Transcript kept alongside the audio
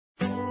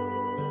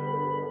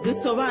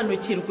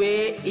dusobanukirwe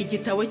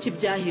igitabo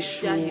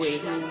cy'ibyahishuwe.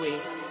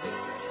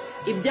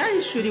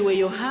 Ibyahishuriwe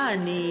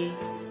Yohani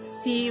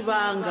si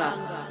ibanga,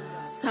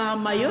 si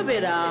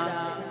amayobera,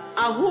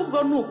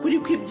 ahubwo ni ukuri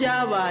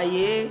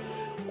kw'ibyabaye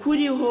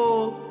kuriho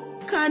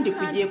kandi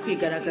kugiye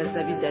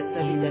kwigaragaza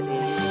bidatsinze.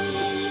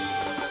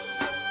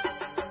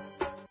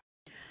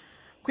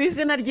 Ku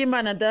izina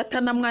ry'Imana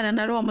Data na Mwana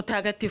na Roho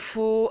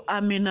Mutagatifu,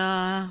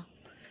 amina.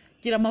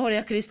 Gira amahoro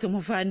ya Kristo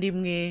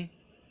muvandimwe.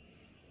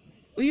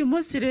 Uyu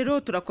munsi rero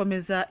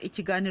turakomeza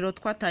ikiganiro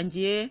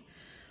twatangiye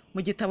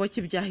mu gitabo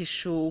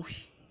cy'ibyahishuwe.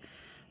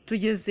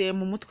 Tugeze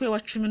mu mutwe wa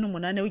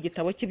 18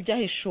 w'igitabo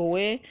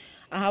cy'ibyahishuwe,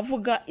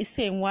 ahavuga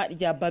isenywa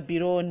rya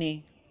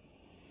Babiloni.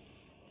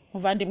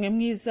 Muvandimwe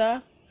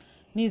mwiza,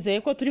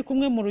 nizeye ko turi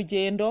kumwe mu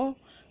rugendo,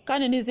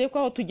 kandi nizeye ko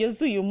aho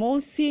tugeze uyu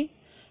munsi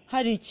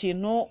hari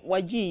ikintu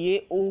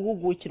wagiye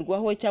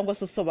uhugukirwaho cyangwa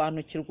se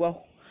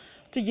usobanukirwaho.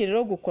 Tugiye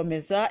rero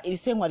gukomeza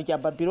isenywa rya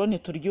Babiloni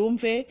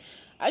turyumve,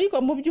 ariko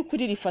mu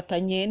by'ukuri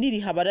rifatanye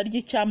n'irihabara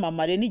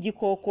ry'icyamamare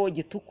n'igikoko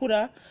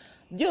gitukura,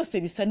 byose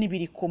bisa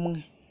n'ibiri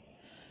kumwe.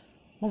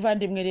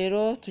 Muvandimwe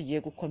rero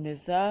tugiye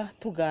gukomeza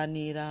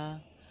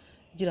tuganira.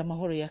 Gira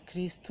amahoro ya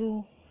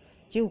Kristo.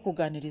 Giye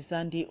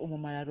kukuganiriza ndi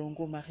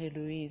umumararungu Marie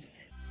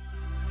Louise.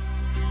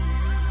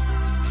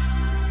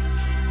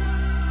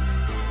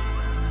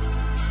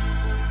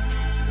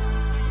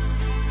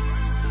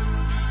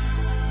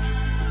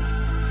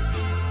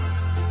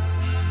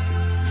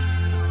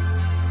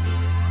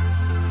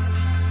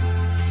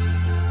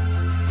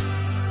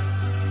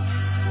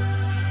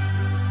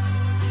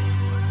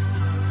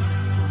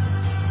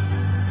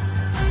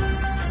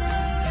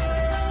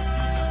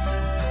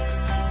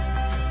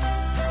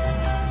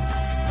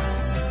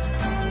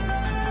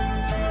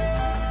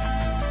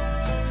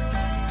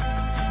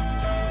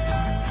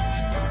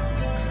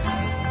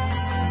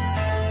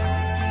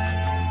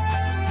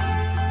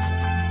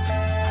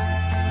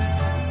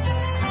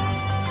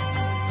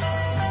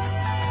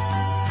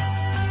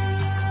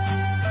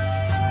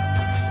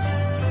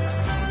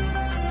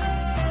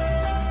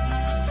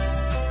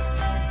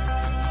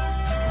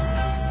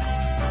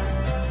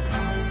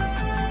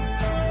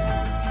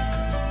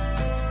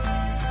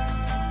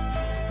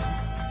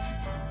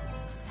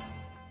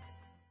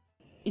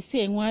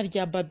 Isenywa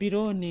rya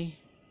Babiloni.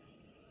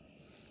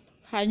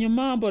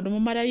 Hanyuma mbona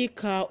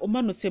umumarayika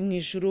umanutse mu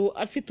ijuru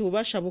afite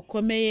ububasha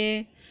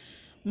bukomeye,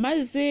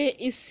 maze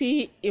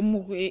isi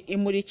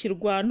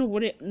imurikirwa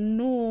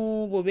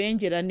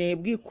n'ububengerane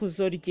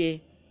bw'ikuzo rye.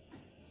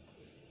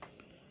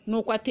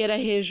 Nuko atera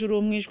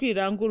hejuru mu ijwi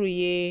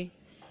riranguruye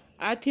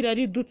ati,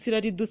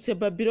 iraridutse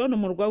Babiloni,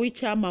 umurwa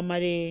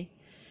w'icyamamare,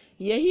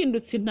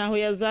 yahindutse intaho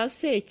ya za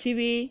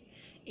sekibi,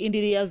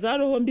 indiri ya za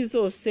roho mbi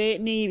zose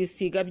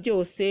n'iy'ibisiga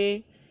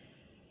byose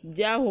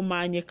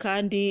byahumanye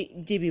kandi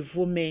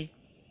by'ibivume.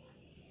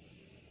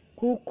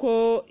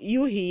 Kuko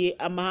yuhiye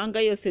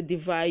amahanga yose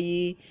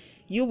divayi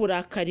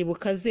y'uburakari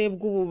bukaze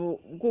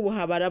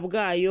bw'ubuhabara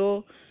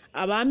bwayo,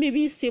 abami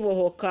b'isi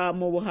bohoka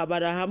mu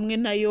buhabara hamwe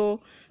nayo,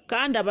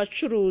 kandi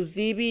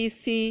abacuruzi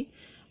b'isi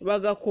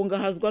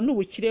bagakungahazwa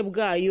n'ubukire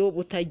bwayo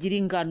butagira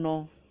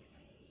ingano.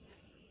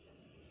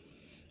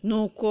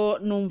 Nuko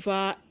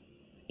numva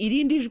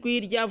irindi jwi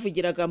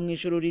ryavugiraga mu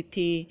ijuru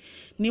riti,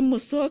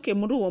 nimusohoke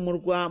muri uwo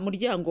murwa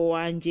muryango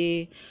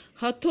wanjye,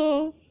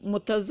 hato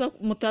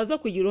mutaza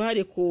kugira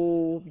uruhare ku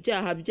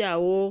byaha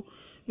byawo,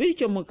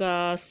 bityo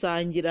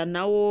mugasangira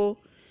nawo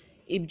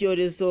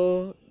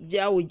ibyorezo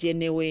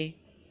byawugenewe.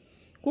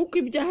 Kuko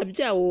ibyaha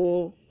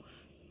byawo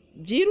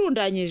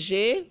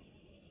byirundanyije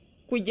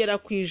kugera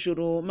ku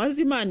ijuru,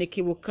 maze Imana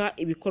ikibuka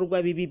ibikorwa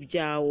bibi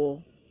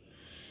byawo.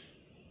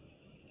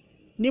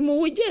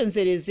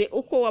 Nimuwugenzereze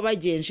uko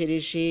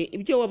wabagenjereje,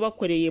 ibyo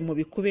wabakoreye mu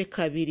bikube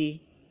kabiri.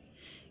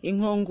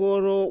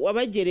 Inkongoro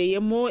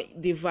wabagereyemo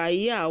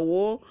divayi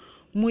yawo,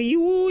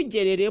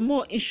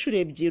 muyiwugereremo inshuro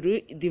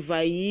 2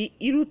 divayi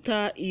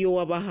iruta iyo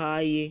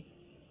wabahaye.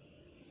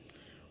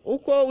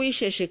 Uko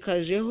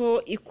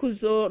wisheshekajeho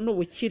ikuzo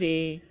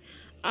n'ubukire,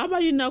 aba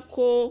ari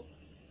nako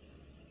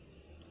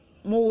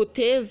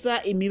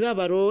muwuteza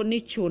imibabaro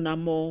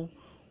n'icyunamo.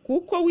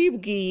 Kuko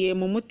wibwiye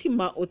mu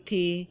mutima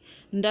uti,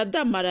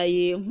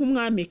 ndadamaraye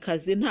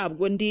nk'umwamikazi,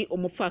 ntabwo ndi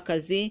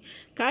umupfakazi,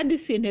 kandi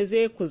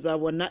sinteze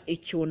kuzabona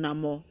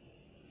icyunamo.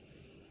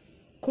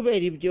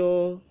 Kubera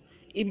ibyo,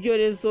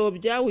 ibyorezo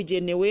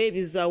byawugenewe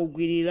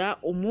bizawugwirira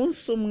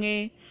umunsi umwe,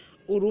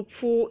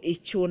 urupfu,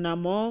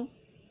 icyunamo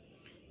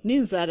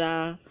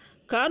n'inzara,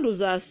 kandi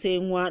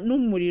uzasenywa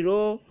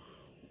n'umuriro,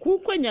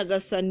 kuko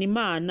Nyagasani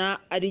Imana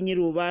ari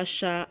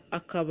nyir'ububasha,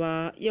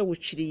 akaba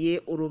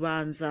yawuciriye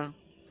urubanza.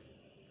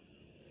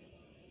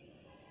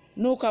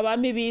 Nuko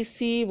abami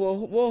b'isi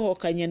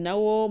bohokanye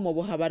nawo mu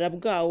buhabara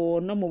bwawo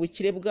no mu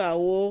bukire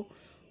bwawo,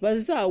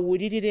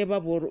 bazawuririre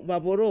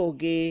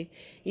baboroge,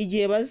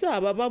 igihe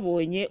bazaba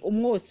babonye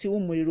umwotsi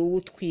w'umuriro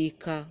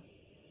uwutwika.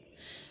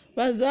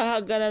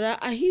 Bazahagarara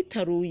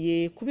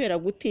ahitaruye kubera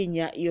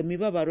gutinya iyo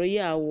mibabaro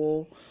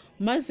yawo,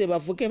 maze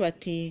bavuge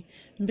bati,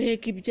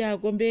 mbega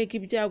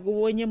ibyago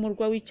ubonye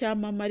murwa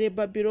w'icyamamare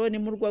Babiloni,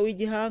 murwa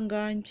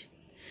w'igihangange.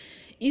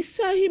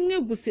 isaha imwe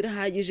gusa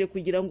irahagije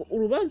kugira ngo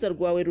urubanza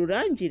rwawe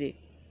rurangire.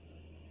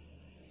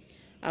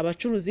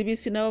 Abacuruzi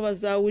b'isi nabo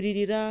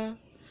bazawuririra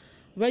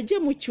bajye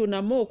mu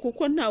cyunamo,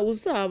 kuko ntawe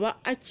uzaba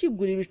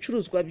akigura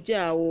ibicuruzwa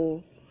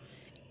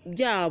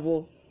byabo,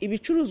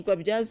 ibicuruzwa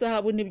bya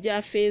zahabu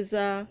n'ibya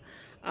feza,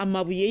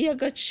 amabuye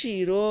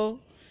y'agaciro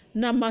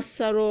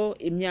n'amasaro,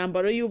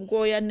 imyambaro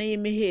y'ubwoya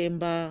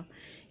n'iy'imihemba,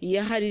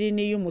 iy'ahariri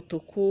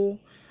n'iy'umutuku,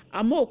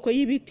 amoko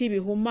y'ibiti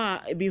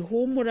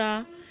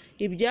bihumura,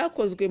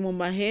 ibyakozwe mu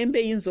mahembe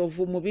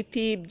y'inzovu, mu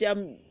biti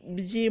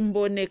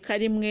by'imboneka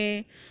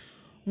rimwe,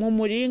 mu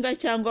muringa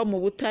cyangwa mu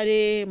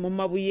butare, mu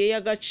mabuye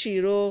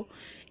y'agaciro,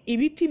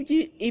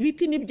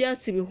 ibiti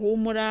n'ibyatsi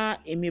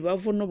bihumura,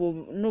 imibavu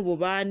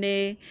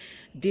n'ububane,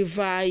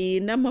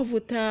 divayi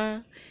n'amavuta,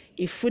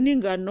 ifu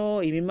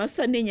n'ingano,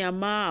 ibimasa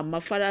n'inyama,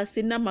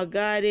 amafarasi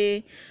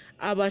n'amagare,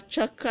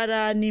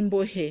 abacakara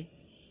n'imbohe.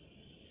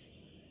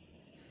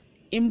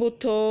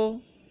 Imbuto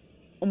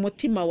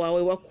umutima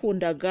wawe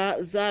wakundaga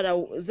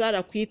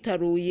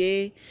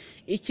zarakwitaruye,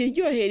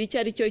 ikiryohera icyo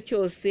ari cyo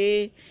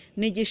cyose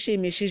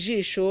n'igishimisha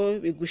ijisho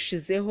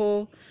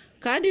bigushizeho,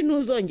 kandi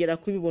ntuzongera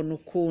kubibona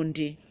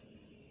ukundi.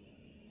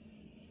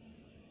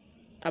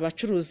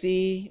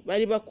 Abacuruzi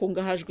bari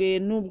bakungahajwe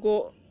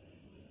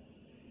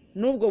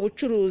n'ubwo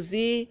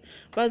bucuruzi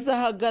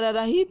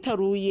bazahagarara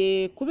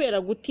hitaruye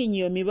kubera gutinya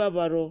iyo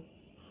mibabaro.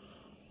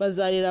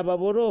 Bazarira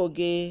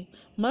baboroge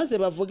maze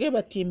bavuge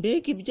bati,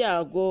 mbega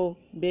ibyago,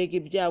 mbega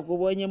ibyago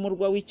ubonye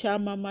murwa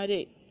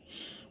w'icyamamare,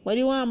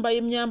 wari wambaye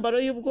imyambaro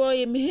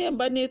y'ubwoya,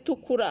 imihemba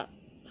n'itukura,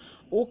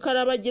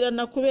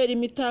 ukarabagirana kubera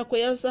imitako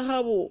ya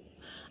zahabu,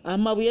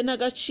 amabuye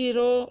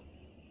n'agaciro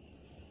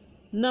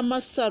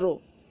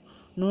n'amasaro,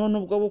 none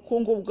ubwo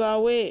bukungu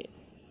bwawe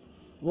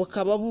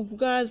bukaba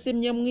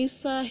bwazimye mu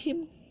isaha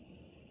imwe.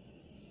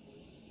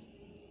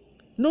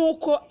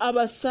 Nuko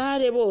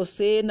abasare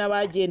bose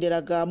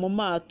n'abagenderaga mu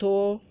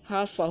mato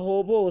hafi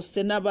aho bose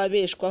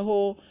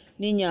n'ababeshwaho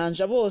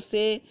n'inyanja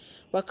bose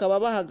bakaba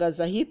bahagaze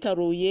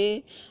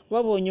ahitaruye,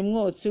 babonye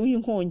umwotsi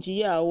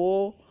w'inkongi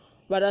yawo,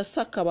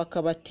 barasaka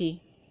bakabati,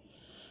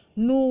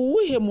 ni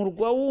uwuhe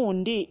murwa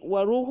wundi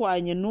wari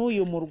uhwanye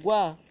n'uyu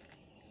murwa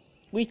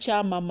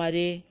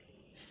w'icyamamare?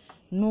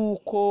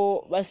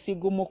 Nuko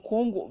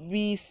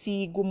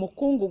bisiga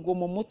umukungugu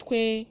mu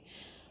mutwe,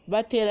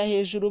 batera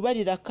hejuru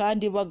barira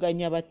kandi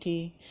baganya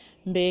bati,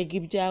 mbega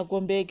ibyago,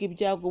 mbega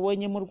ibyago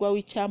ubonye murwa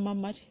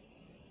w'icyamamare.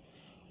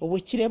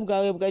 Ubukire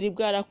bwawe bwari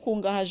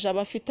bwarakungahaje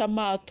abafite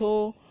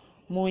amato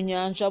mu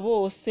nyanja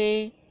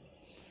bose,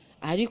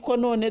 ariko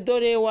none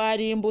dore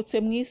warimbutse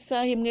mu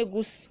isaha imwe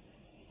gusa.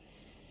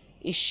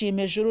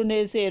 Ishime juru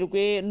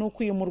unezerwe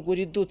nuko uyu murwa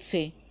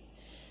uridutse.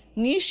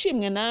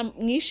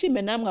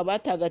 Mwishime namwe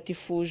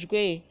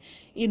abatagatifujwe,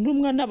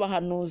 intumwa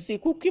n'abahanuzi,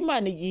 kuko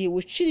Imana igihe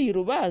iwuciriye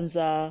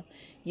urubanza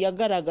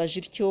yagaragaje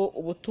ityo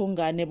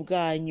ubutungane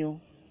bwanyu.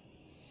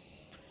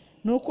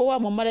 Nuko wa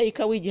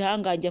mumarayika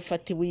w'igihangange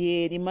afata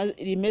ibuye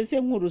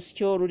rimeze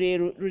nk'urusyo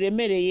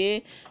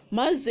ruremereye,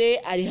 maze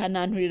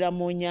arihananturira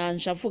mu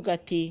nyanja avuga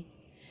ati,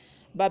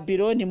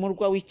 Babiloni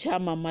murwa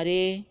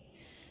w'icyamamare,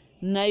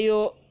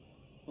 nayo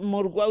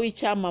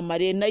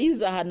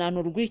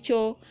izahananturwa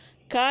ityo,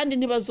 kandi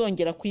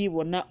ntibazongera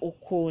kuyibona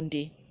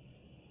ukundi.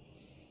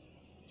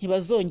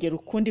 Ntibazongera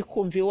ukundi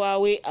kumva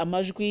iwawe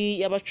amajwi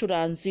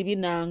y'abacuranzi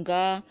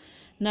b'inanga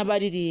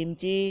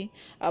n'abaririmbyi,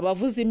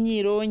 abavuza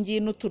imyirongi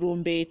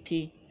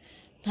n'uturumbeti.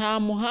 Nta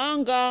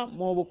muhanga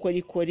mu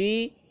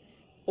bukorikori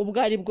ubwo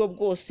ari bwo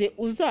bwose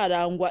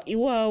uzarangwa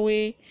iwawe,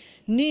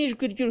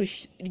 n'ijwi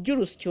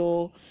ry'urusyo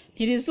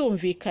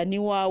ntirizumvikana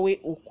iwawe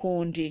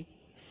ukundi.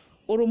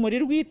 Urumuri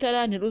rw'itara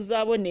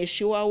ntiruzabonesha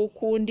iwawe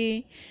ukundi,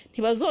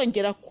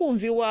 ntibazongera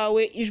kumva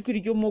iwawe ijwi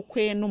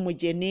ry'umukwe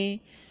n'umugeni,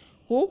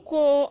 kuko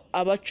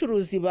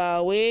abacuruzi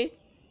bawe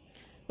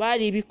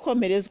bari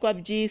ibikomerezwa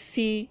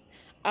by'isi,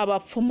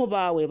 abapfumu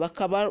bawe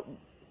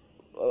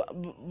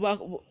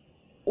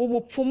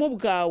ubupfumu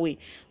bwawe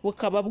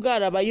bukaba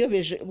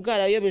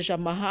bwarayobeje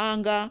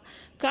amahanga,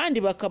 kandi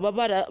bakaba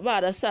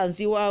barasanze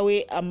iwawe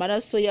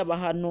amaraso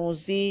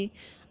y'abahanuzi,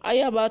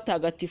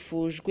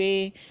 ay'abatagatifujwe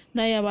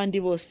n'ay'abandi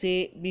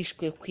bose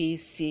bishwe ku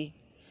isi.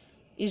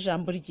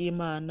 Ijambo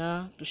ry'Imana.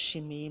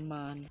 Dushimiye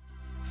Imana.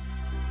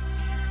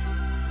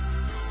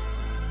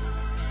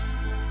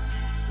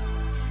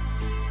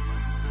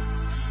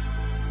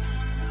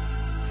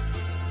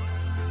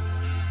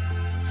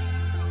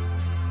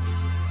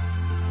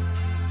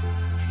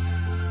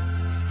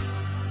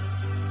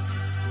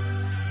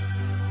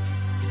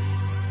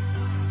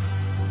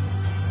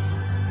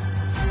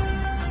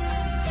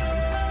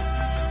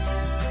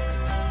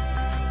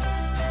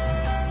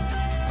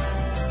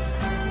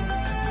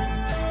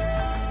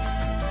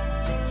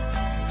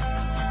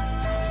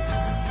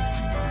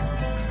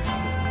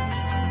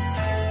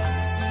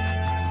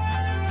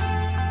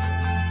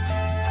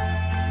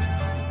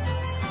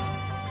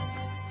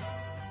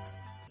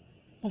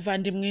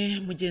 Muvandimwe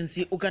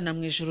mugenzi ugana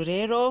mu ijuru,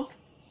 rero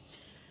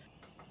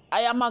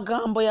aya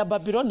magambo ya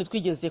Babiloni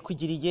twigeze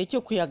kugira igihe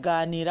cyo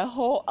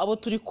kuyaganiraho abo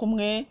turi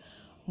kumwe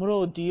muri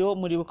audio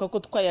muribuka ko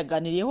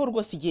twayaganiriyeho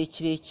rwose igihe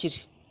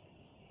kirekire.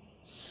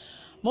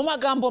 Mu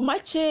magambo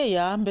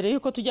makeya mbere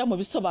yuko tujya mu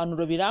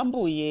bisobanuro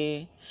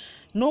birambuye,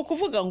 ni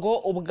ukuvuga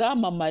ngo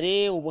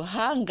ubwamamare,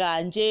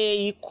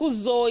 ubuhangange,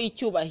 ikuzo,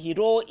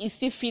 icyubahiro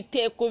isi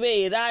ifite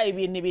kubera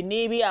ibintu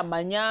binibi,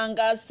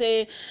 amanyanga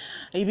se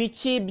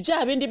ibiki,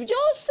 bya bindi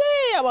byose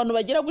abantu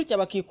bagira gutya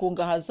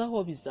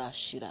bakikungahazaho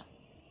bizashira.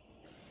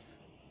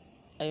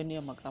 Ayo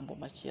niyo magambo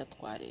makeya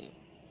twareba.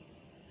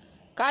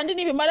 Kandi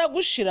nibimara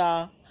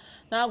gushira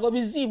ntabwo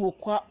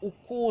bizibukwa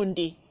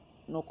ukundi,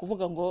 ni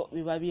ukuvuga ngo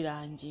biba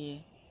birangiye.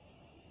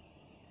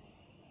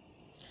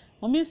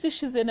 Mu minsi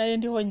ishize nari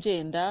ndiho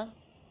ngenda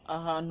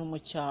ahantu mu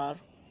cyaro,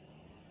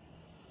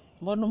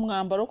 mbona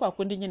umwambaro kwa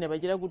kundi nyine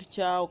bagira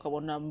gutya,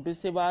 ukabona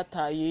mbese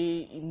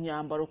bataye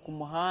imyambaro ku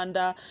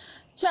muhanda,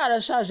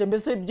 cyarashaje,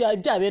 mbese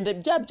byagenda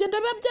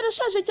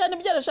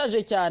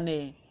byarashaje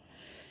cyane.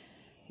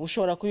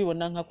 Ushobora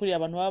kubibona nka kuri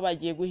abantu baba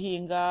bagiye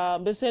guhinga,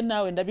 mbese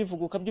nawe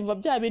ndabivuga ukabyumva,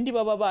 bya bindi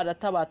baba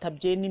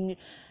baratabatabye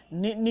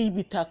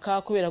n'ibitaka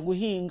kubera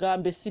guhinga,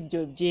 mbese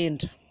ibyo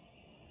byenda.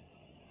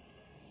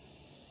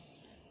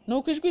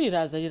 Nuko ijwi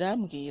riraza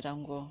rirambwira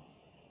ngo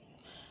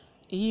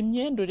iyi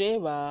myenda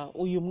ureba,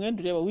 uyu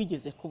mwenda ureba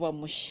wigeze kuba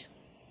mushya.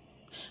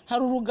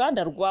 Hari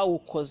uruganda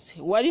rwawukoze,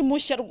 wari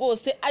mushya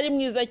rwose, ari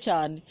mwiza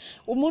cyane.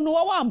 Umuntu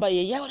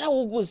wawambaye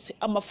yarawuguze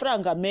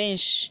amafaranga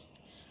menshi,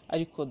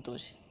 ariko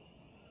dore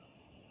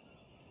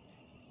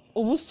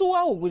ubu si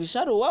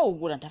uwawugurisha, ari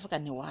uwawugura. Ndavuga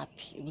nti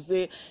wapi,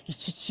 ubuze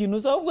iki kintu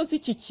uza, ahubwo si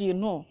iki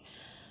kintu.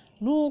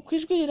 Nuko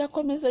ijwi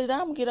rirakomeza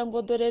rirambwira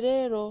ngo dore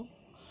rero,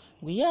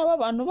 ngo yaba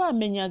abantu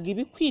bamenyaga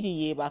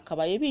ibikwiriye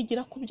bakabaye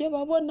bigira ku byo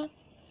babona,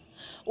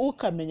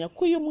 ukamenya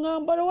ko uyu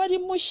mwambaro wari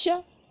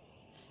mushya,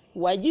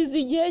 wagize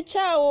igihe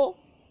cyawo,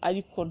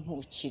 ariko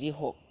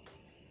ntukiriho.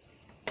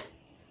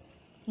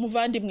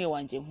 Muvandimwe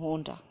wanjye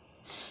nkunda,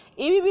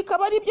 ibi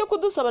bikaba ari byo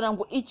kudusabana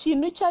ngo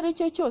ikintu icyo ari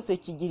cyo cyose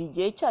kigira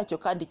igihe cyacyo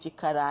kandi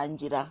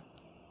kikarangira.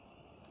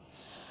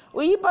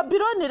 Iyi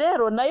Babiloni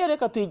rero nayo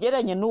reka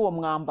tuyigereranye n'uwo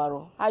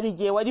mwambaro. Hari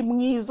igihe wari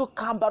mwiza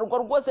ukambarwa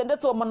rwose,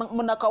 ndetse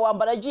umuntu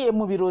akawambara agiye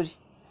mu birori,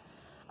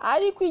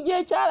 ariko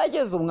igihe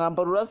cyarageze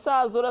umwambaro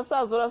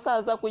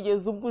urasaza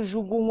kugeza ubwo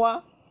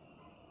ujugunywa.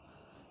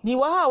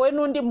 Ntiwahawe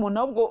n'undi muntu,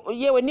 ahubwo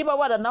yewe niba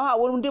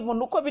waranahawe n'undi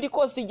muntu, uko biri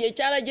kose igihe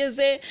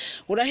cyarageze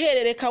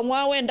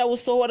urahererekanywa, wenda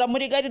usohora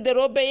muri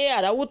garderobe ye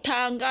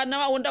arawutanga, na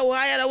wa wundi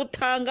awuhaye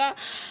arawutanga,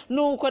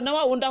 nuko na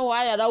wa wundi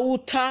awuhaye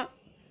arawuta,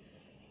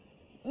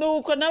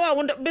 nuko na wa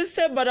wundi,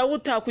 mbese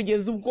barawuta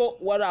kugeza ubwo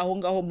wari aho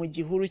ngaho mu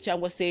gihuru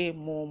cyangwa se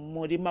mu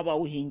murima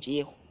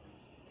bawuhingiyeho.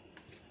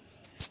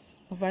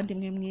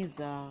 Muvandimwe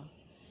mwiza,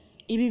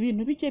 ibi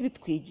bintu bijye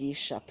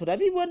bitwigisha,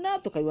 turabibona,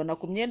 tukabibona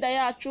ku myenda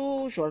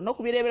yacu, ushobora no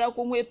kubirebera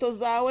ku nkweto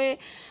zawe.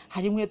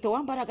 Hari inkweto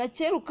wambaraga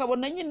kera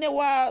ukabona nyine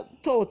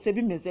watotse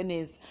bimeze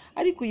neza,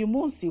 ariko uyu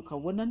munsi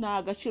ukabona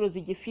nta gaciro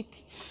zigifite.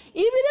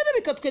 Ibi rero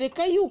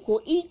bikatwereka yuko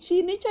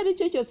ikintu icyo ari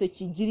cyo cyose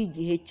kigira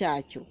igihe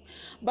cyacyo.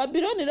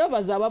 Babiloni rero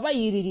bazaba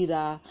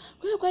bayiririra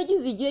kubera ko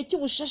yagize igihe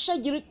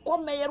cy'ubushashagiro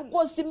ikomeye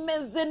rwose,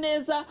 imeze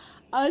neza,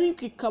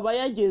 ariko ikaba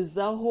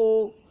yageze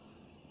aho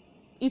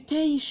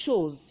iteye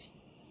ishozi,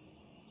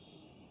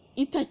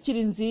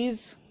 itakiri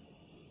nziza.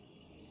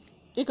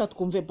 Reka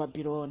twumve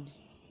Babiloni.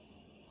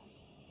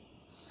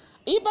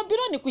 Iyi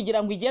Babiloni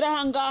kugira ngo igere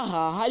aha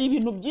ngaha, hari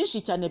ibintu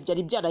byinshi cyane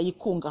byari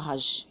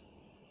byarayikungahaje.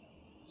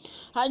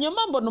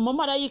 Hanyuma mbona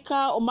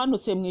umumarayika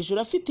umanutse mu ijuru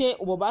afite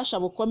ububasha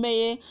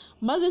bukomeye,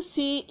 maze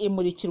isi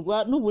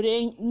imurikirwa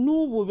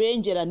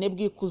n'ububengerane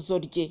bw'ikuzo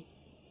rye.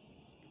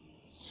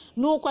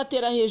 Nuko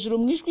atera hejuru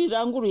mu ijwi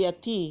riranguruye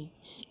ati,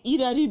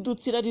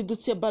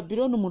 iraridutse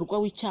Babiloni, umurwa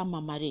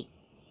w'icyamamare.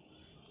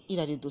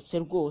 Iraridutse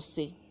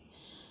rwose,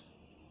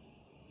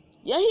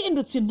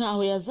 yahindutse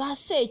intaho ya za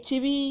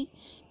sekibi,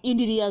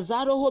 indiri ya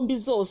za roho mbi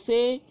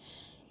zose,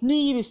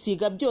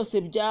 n'iy'ibisiga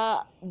byose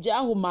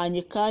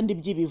byahumanye kandi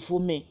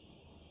by'ibivume.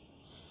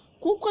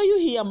 Kuko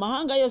yuhiye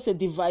amahanga yose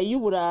divayi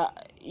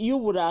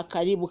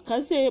y'uburakari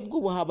bukaze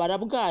bw'ubuhabara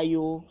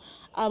bwayo,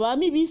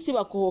 abami b'isi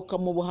bakohoka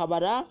mu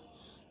buhabara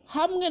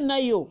hamwe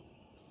nayo,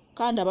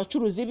 kandi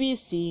abacuruzi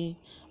b'isi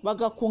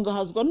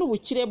bagakungahazwa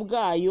n'ubukire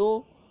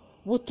bwayo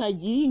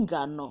butagira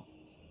ingano.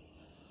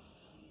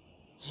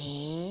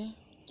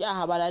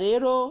 Ryahabara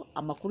rero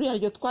amakuru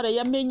yaryo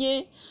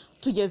twarayamenye,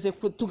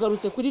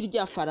 tugarutse kuri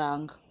rya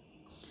faranga.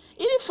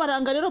 Iri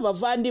faranga rero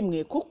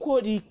bavandimwe, kuko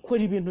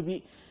rikora ibintu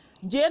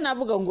ngiye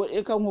navuga ngo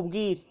reka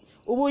nkubwire,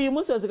 ubu uyu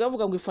munsi basigaye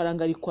bavuga ngo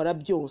ifaranga rikora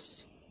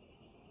byose.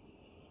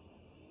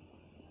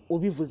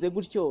 Ubivuze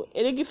gutyo,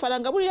 erega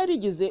ifaranga buriya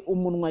rigize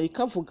umunwa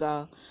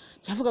rikavuga,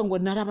 yavuga ngo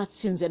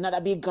narabatsinze,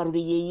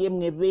 narabigaruriye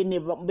yemwe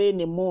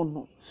bene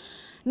muntu.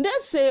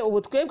 Ndetse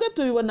ubu twebwe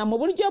tubibona mu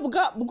buryo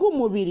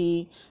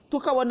bw'umubiri,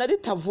 tukabona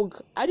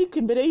ritavuga, ariko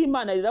imbere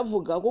y'Imana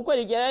riravuga, kuko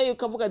rigerayo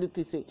ukavuga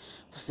riti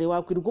se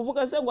wakwirirwa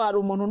uvuga se ngo hari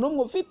umuntu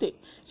n'umwe ufite?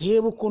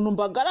 Reba ukuntu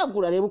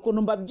mbagaragura, reba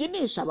ukuntu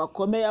mbabyinisha,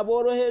 abakomeye,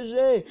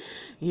 aboroheje,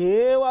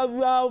 yewe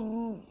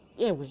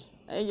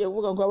agiye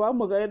kuvuga ngo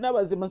abamugaye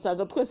n'abazima,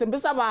 nsanga twese,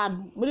 mbese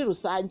abantu muri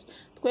rusange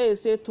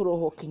twese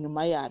turohoka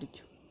inyuma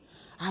yaryo.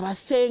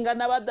 abasenga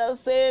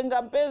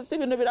n'abadasenga, mbese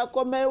ibintu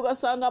birakomeye.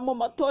 Ugasanga mu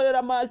matorero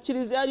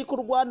amakiriziya ari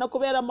kurwana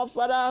kubera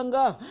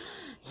amafaranga,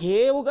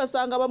 yewe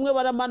ugasanga bamwe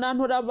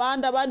baramanantura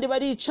abandi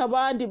barica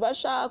abandi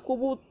bashaka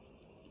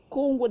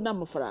ubukungu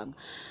n'amafaranga.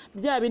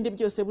 Bya bindi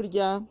byose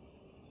burya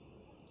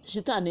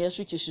shitani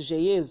yashukishije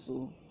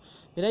Yezu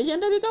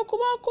biragenda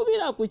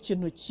bigakubakubira ku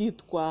kintu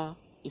cyitwa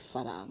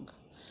ifaranga.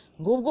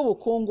 Ngubwo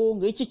ubukungu,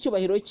 ngiki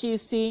cyubahiro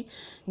cy'isi,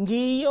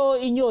 ngiyo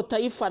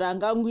inyota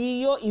y'ifaranga,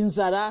 ngiyo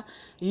inzara,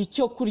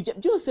 icyo kurya,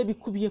 byose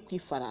bikubiye ku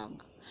ifaranga.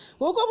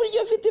 Kuko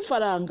buryo ufite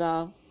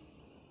ifaranga,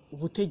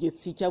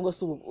 ubutegetsi cyangwa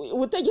se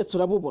ubutegetsi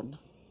urabubona.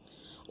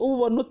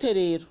 Ububona ute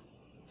rero?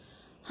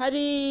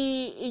 Hari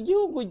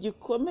igihugu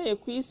gikomeye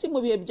ku isi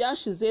mu bihe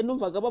byashize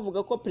numvaga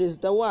bavuga ko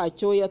perezida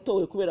wacyo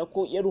yatowe kubera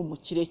ko yari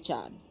umukire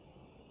cyane.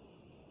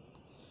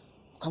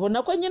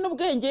 Ukabona ko nyine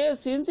ubwenge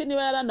sinzi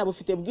niba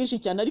yaranabufite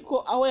bwinshi cyane,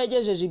 ariko aho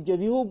yagejeje ibyo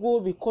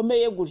bihugu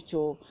bikomeye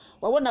gutyo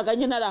wabonaga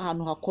nyine ari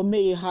ahantu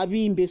hakomeye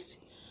habi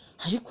mbese,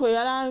 ariko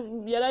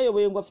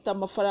yarayoboye ngo afite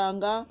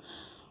amafaranga.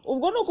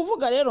 Ubwo ni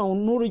ukuvuga rero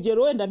ni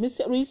urugero wenda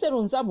ruhise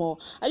runzamo,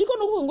 ariko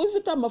ni ukuvuga ngo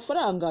ufite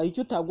amafaranga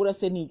icyo utagura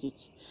se ni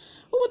igiki?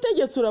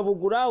 Ubutegetsi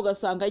urabugura,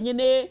 ugasanga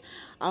nyine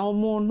aho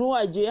umuntu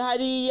agiye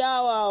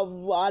hariya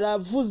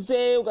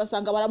aravuze,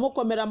 ugasanga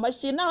baramukomera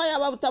amashyi, naho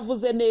yaba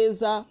utavuze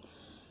neza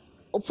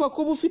upfa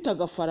kuba ufite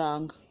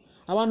agafaranga.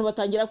 Abantu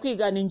batangira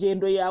kwigana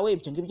ingendo yawe.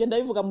 Ibyo ngibyo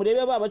ndabivuga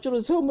murebe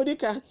babacuruzi bo muri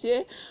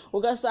quartier,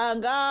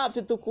 ugasanga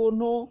afite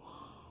ukuntu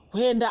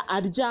wenda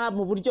arya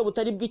mu buryo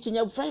butari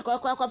bw'ikinyabupfura, ariko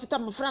ko afite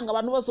amafaranga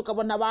abantu bose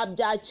ukabona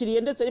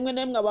babyakiriye, ndetse rimwe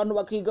na rimwe abantu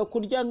bakiga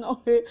kurya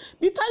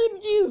bitari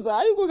byiza,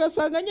 ariko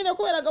ugasanga nyine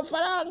kubera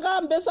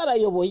agafaranga mbese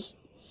arayoboye.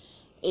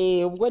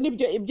 Ubwo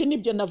ibyo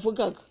nibyo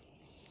navugaga.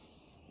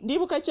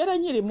 Ndibuka kera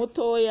nkiri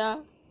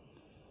mutoya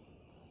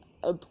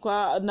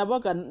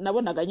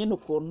nabonaga nyine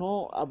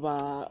ukuntu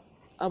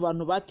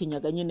abantu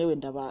batinyaga nyine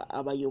wenda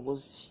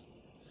abayobozi.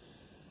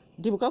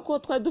 Ndibuka ko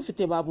twari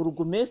dufite ba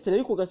burugumestre,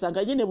 ariko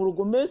ugasanga nyine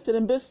burugumestre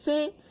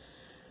mbese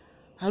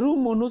hari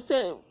umuntu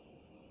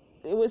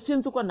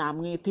sinzi uko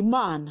namwita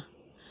Imana,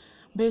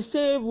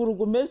 mbese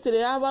burugumestre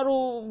yaba ari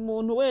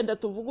umuntu wenda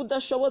tuvuga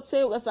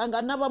udashobotse,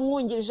 ugasanga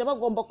n'abamwungirije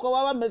bagomba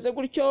kuba bameze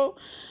gutyo.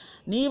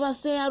 Niba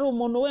se ari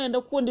umuntu wenda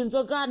ukunda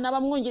inzoga,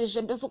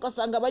 n'abamwungirije mbese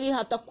ugasanga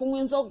barihata kunywa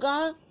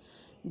inzoga.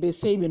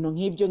 Mbese ibintu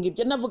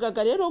nk'ibyo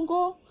navugaga rero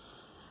ngo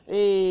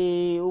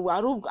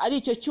ari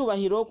icyo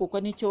cyubahiro, kuko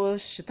nicyo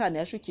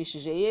shitani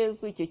yashukishije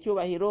Yezu, icyo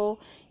cyubahiro,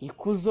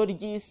 ikuzo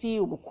ry'isi,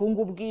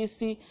 ubukungu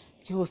bw'isi,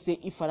 byose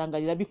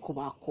ifaranga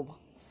rirabikubakuba.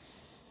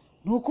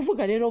 Ni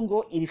ukuvuga rero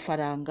ngo iri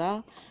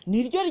faranga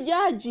niryo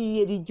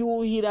ryagiye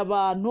riryuhira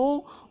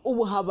abantu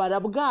ubuhabara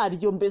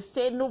bwaryo,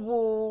 mbese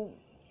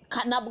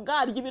n'ubukana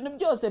bwaryo, ibintu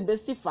byose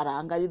mbese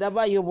ifaranga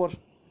rirabayobora.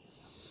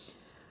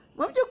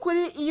 Mu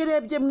by'ukuri iyo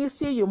urebye mu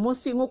isi y'uyu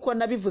munsi nk'uko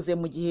nabivuze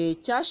mu gihe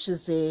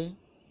cyashize,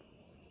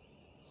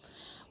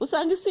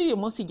 usanga isi y'uyu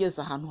munsi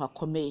igeze ahantu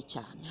hakomeye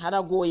cyane,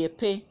 haragoye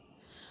pe.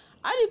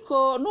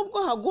 Ariko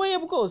nubwo hagoye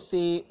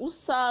bwose,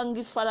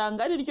 usanga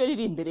ifaranga ari ryo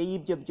riri imbere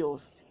y'ibyo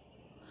byose.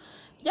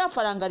 Rya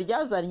faranga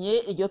ryazanye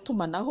iryo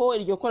tumanaho,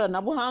 iryo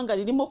koranabuhanga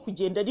ririmo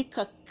kugenda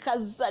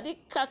rikakaza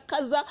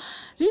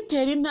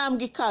ritera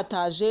intambwe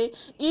ikataje.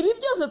 Ibi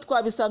byose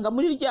twabisanga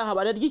muri rya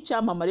habara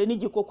ry'icyamamare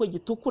n'igikoko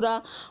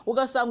gitukura.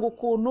 Ugasanga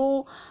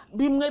ukuntu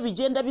bimwe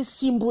bigenda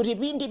bisimbura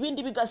ibindi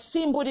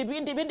bigasimbura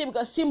ibindi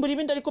bigasimbura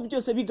ibindi, ariko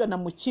byose bigana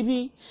mu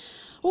kibi.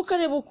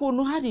 Ukareba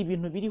ukuntu hari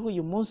ibintu biriho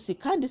uyu munsi,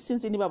 kandi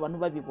sinzi niba abantu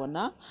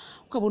babibona.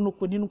 Ukabona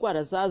ukuntu indwara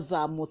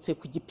zazamutse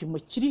ku gipimo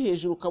kiri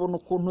hejuru, ukabona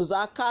ukuntu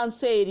za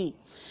kanseri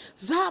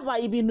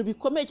zabaye ibintu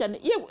bikomeye cyane.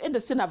 Enda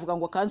sinavuga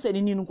ngo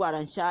kanseri ni indwara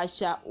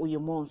nshyashya uyu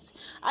munsi,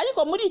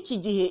 ariko muri iki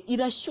gihe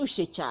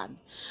irashyushye cyane,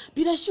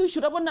 birashyushye.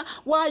 Urabona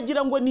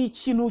wagira ngo ni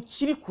ikintu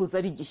kiri kuza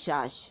ari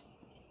gishyashya.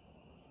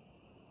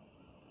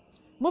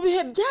 Mu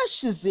bihe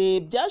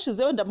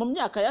byashize wenda mu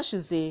myaka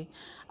yashize,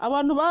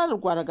 abantu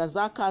barwaraga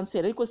za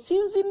kanseri, ariko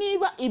sinzi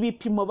niba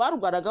ibipimo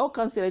barwaragaho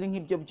kanseri ari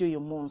nk'ibyo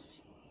by'uyu munsi.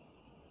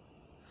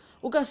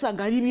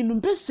 Ugasanga hari ibintu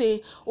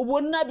mbese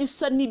ubona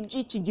bisa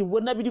n'iby'iki gihe,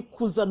 ubona biri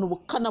kuzana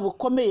ubukana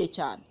bukomeye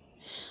cyane,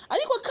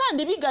 ariko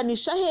kandi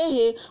biganisha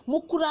hehe? Mu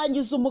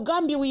kurangiza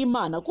umugambi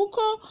w'Imana. Kuko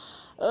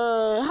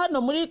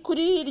hano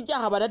kuri rya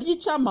habara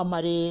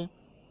ry'icyamamare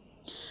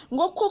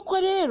ngo koko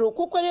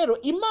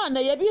rero Imana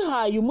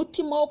yabihaye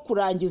umutima wo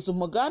kurangiza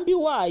umugambi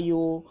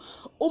wayo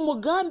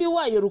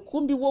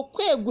rukumbi wo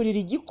kwegurira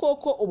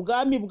igikoko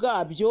ubwami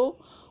bwabyo,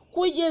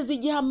 kugeza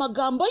igihe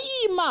amagambo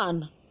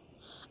y'Imana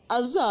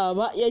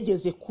azaba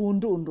yageze ku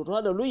ndunduro.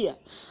 Haleluya!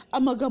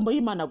 Amagambo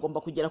y'Imana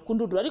agomba kugera ku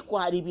ndunduro, ariko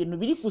hari ibintu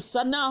biri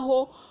gusa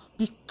naho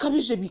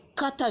bikabije,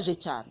 bikataje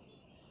cyane.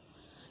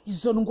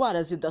 Izo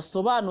ndwara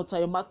zidasobanutse,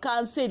 ayo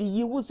makanseri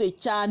yibuze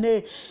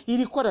cyane,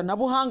 iri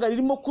koranabuhanga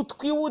ririmo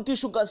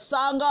kutwihutisha,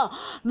 ugasanga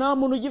nta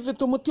muntu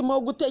ugifite umutima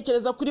wo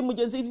gutekereza kuri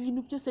mugenzi. Ibi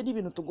bintu byose ni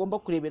ibintu tugomba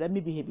kureberamo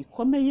ibihe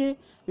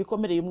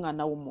bikomereye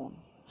umwana w'umuntu.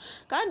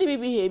 Kandi ibi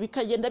bihe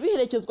bikagenda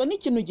biherekezwa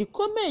n'ikintu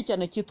gikomeye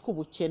cyane cyitwa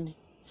ubukene.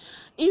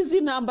 Izi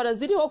ntambara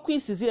ziriho ku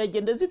isi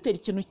ziragenda zitera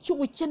ikintu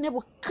cy'ubukene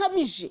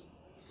bukabije.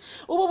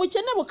 ubu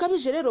bukene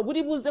bukabije rero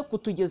buri buze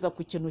kutugeza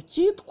ku kintu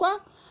cyitwa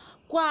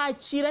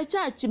kwakira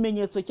cya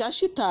kimenyetso cya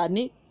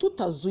shitani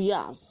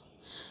tutazuyaza,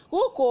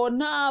 kuko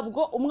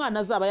ntabwo umwana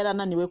azaba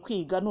yarananiwe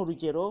kwiga.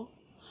 n'urugero,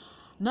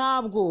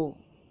 ntabwo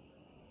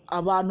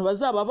abantu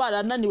bazaba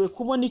barananiwe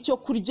kubona icyo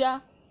kurya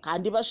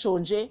kandi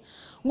bashonje,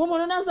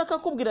 nk'umuntu naza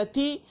akakubwira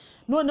ati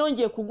noneho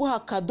ngiye kuguha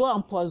kado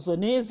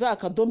empoisonné, za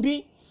kado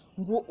mbi,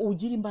 ngo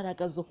ugire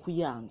imbaraga zo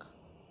kuyanga.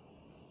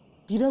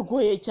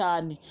 Biragoye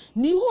cyane.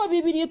 Niho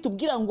Bibiliya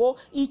itubwira ngo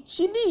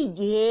iki ni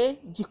igihe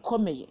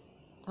gikomeye,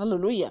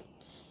 haleluya,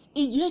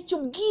 igihe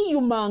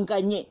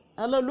cy'ubwiyumanganye,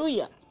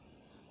 haleluya,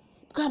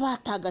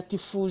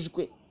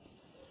 bw'abatagatifujwe,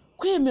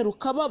 kwemera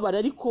ukababara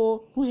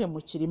ariko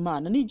ntuhemukire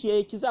Imana.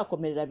 n'igihe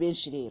kizakomerera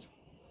benshi rero,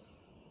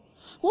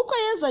 kuko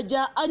Yesu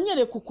ajya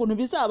anyereka ukuntu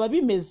bizaba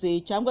bimeze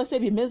cyangwa se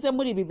bimeze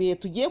muri ibi bihe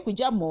tugiye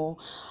kujyamo,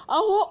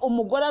 aho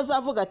umugore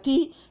azavuga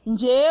ati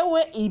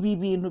njyewe ibi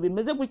bintu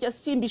bimeze gutya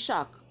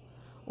simbishaka.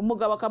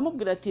 Umugabo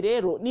akamubwira ati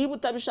rero niba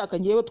utabishaka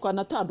njyewe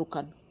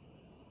twanatandukana.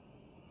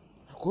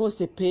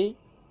 Rwose pe,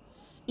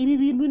 ibi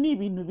bintu ni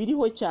ibintu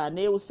biriho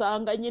cyane.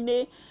 Usanga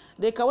nyine,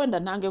 reka wenda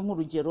ntange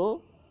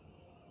nk'urugero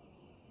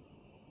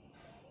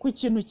ku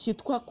kintu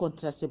cyitwa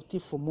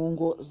contraceptif mu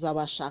ngo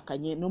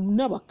z'abashakanye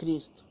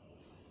n'abakristo.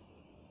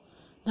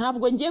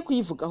 Ntabwo ngiye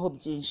kuyivugaho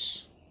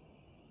byinshi,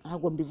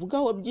 ntabwo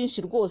mbivugaho byinshi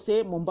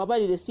rwose,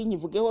 mumbabarire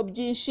sinyivugeho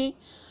byinshi,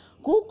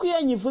 kuko iyo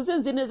nyivuze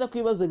nzi neza ko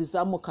ibibazo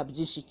bizamuka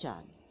byinshi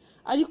cyane.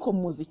 Ariko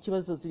muzi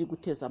ikibazo ziri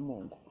guteza mu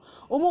ngo.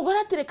 Umugore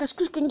atereka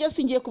shwishwi njye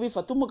singiye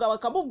kubifata, umugabo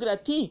akamubwira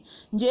ati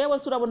njyewe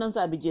se urabona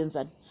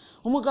nzabigenzane.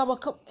 Umugabo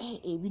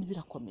ibintu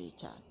birakomeye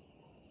cyane,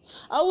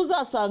 aho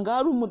uzasanga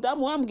hari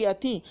umudamu wambwiye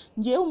ati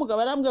ngiyewe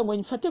umugabo arambwira ngo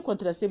mfate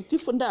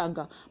contraceptif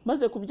ndanga,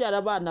 maze kubyara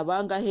abana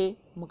bangahe.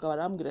 Umugabo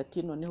arambwira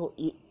ati noneho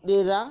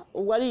rera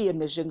uwo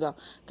ariyemeje nga,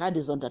 kandi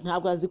izo nda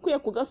ntabwo azikuye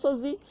ku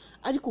gasozi,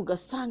 ariko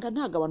ugasanga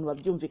ntabwo abantu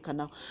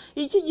babyumvikanaho.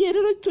 Iki gihe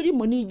rero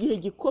turimo ni igihe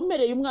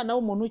gikomereye umwana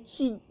w'umuntu,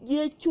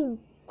 igihe cyo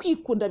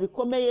kwikunda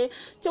bikomeye,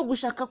 cyo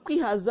gushaka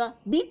kwihaza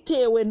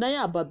bitewe na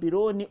ya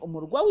Babiloni,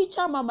 umurwa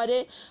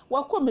w'icyamamare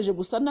wakomeje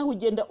gusa naho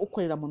ugenda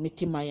ukorera mu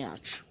mitima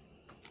yacu.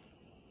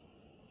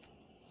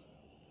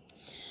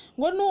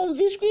 Ngo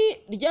numva ijwi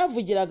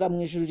ryavugiraga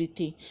mu ijuru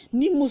riti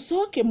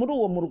nimusohoke muri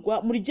uwo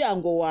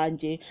muryango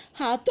wanjye,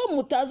 hato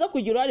mutaza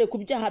kugira uruhare ku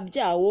byaha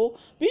byawo,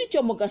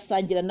 bityo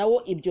mugasangira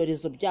nawo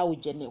ibyorezo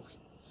byawugenewe.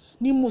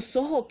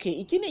 Nimusohoke.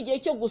 Iki ni igihe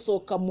cyo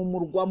gusohoka mu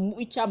murwa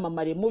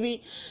w'icyamamare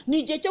mubi, ni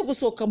igihe cyo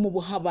gusohoka mu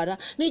buhabara,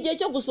 ni igihe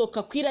cyo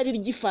gusohoka ku irari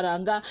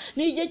ry'ifaranga,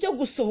 ni igihe cyo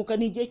gusohoka,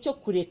 ni igihe cyo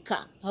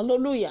kureka.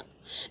 Haleluya.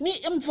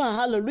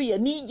 Haleluya.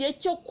 Ni igihe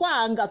cyo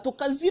kwanga,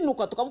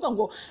 tukazinuka tukavuga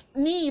ngo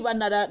niba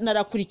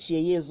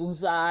narakurikiye Yezu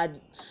nzarya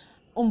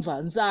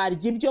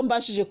ibyo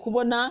mbashije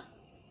kubona,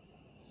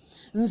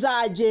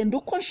 nzagenda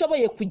uko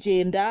nshoboye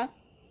kugenda,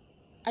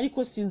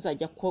 ariko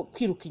sinzajya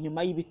kwiruka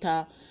inyuma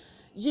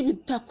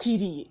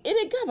y'ibitakwiriye.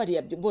 Erega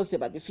bariya bose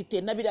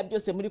babifite, na biriya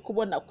byose muri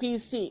kubona ku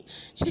isi,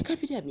 erega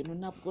biriya bintu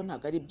ntabwo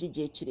ari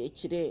iby'igihe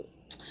kirekire.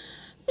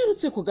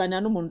 Mperutse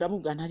kuganira n'umuntu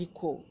ndamubwira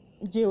ariko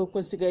njyewe ko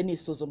nsigaye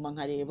nisuzuma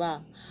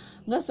nkareba,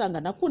 ngasanga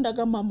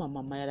nakundaga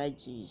mama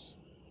yaragiye,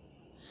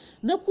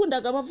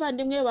 nakundaga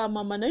abavandimwe ba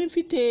mama, nayo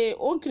mfite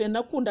onkire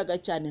nakundaga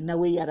cyane,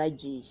 nawe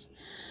yaragiye,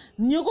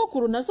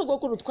 nyogokuru na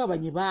sogokuru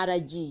twabanye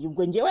baragiye.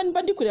 Ubwo njyewe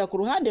mba ndi kureba ku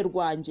ruhande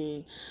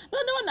rwanjye,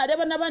 noneho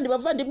nareba n'abandi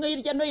bavandimwe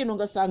hirya no hino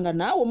ngasanga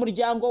nawe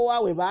umuryango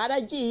wawe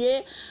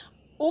baragiye.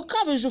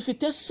 Ukabije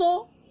ufite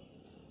so,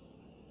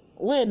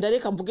 wenda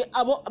reka mvuge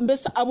abo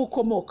mbese abo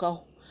ukomokaho,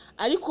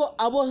 ariko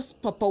abo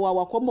papa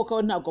wawe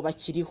akomokaho ntabwo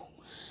bakiriho.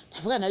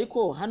 Ndavuga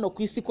ariko hano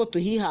ku isi ko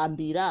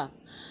tuhihambira,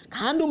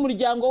 kandi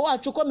umuryango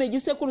wacu ukomeye,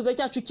 igisekuruza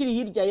cyacu kiri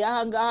hirya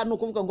y'aha ngaha, ni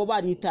ukuvuga ngo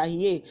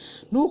baritahiye.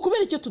 Ni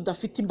ukubera icyo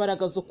tudafite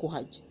imbaraga zo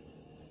kuhajya.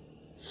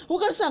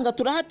 Ugasanga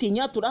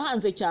turahatinya,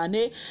 turahanze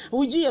cyane,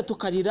 ugiye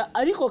tukarira,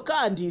 ariko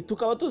kandi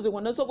tukaba tuzi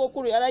ngo na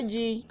sogokuru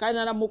yaragiye kandi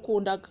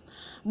naramukundaga,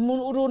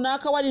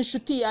 runaka wari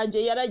inshuti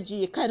yanjye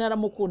yaragiye kandi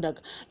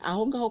naramukundaga.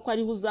 Aho ngaho ko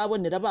ariho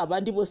uzabonera ba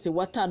bandi bose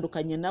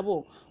watandukanye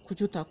nabo,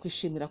 kuki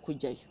utakwishimira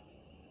kujyayo?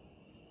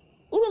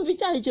 Urumva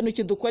icyaha ikintu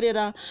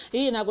kidukorera,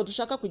 ntabwo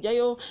dushaka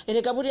kujyayo.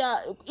 Erega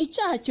buriya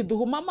icyaha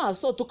kiduhuma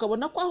amaso,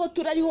 tukabona ko aho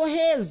turi ariho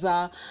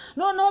heza,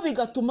 noneho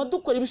bigatuma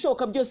dukora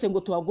ibishoboka byose ngo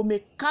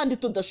tuhagume kandi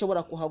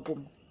tudashobora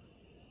kuhaguma.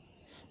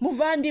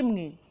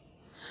 Muvandimwe,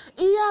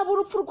 iyaba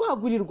urupfu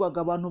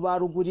rwagurirwaga abantu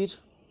barugurira,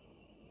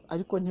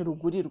 ariko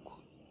ntirugurirwa.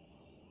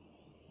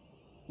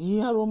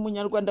 Iyo hari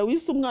umunyarwanda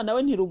wise umwana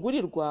we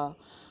ntirugurirwa,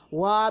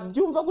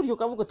 wabyumva gutyo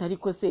ukavuga uti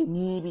ariko se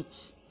ni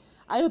ibiki?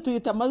 Ayo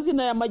tuyita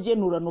amazina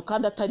y'amagenurano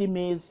kandi atari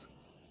meza,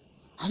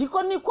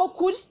 ariko niko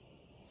kuri.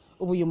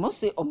 Ubu uyu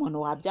munsi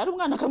umuntu wabyara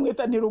umwana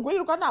akamwita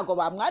ntirugurirwa, ntabwo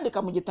bamwandika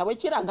mu gitabo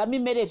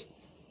cy'irangamimerere.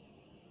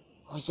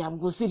 Oya,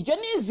 gusa iryo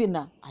ni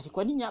izina,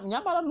 ariko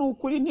nyamara ni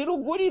ukuri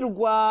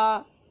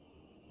ntirugurirwa.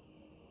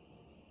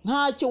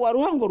 Ntacyo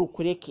waruha ngo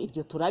rukureke,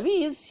 ibyo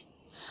turabizi.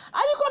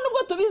 Ariko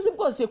nubwo tubizi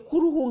bwose,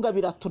 kuruhunga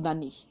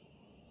biratunaniye.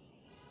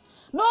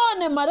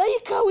 None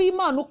marayika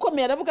w'Imana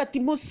ukomeye aravuga ati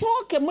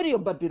musohoke muri iyo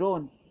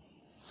Babiloni.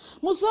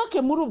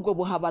 musohoke muri ubwo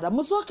buhabara,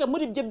 musohoke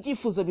muri ibyo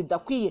byifuzo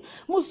bidakwiye,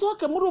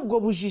 musohoke muri ubwo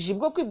bujiji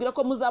bwo kwibwira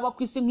ko muzaba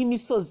ku isi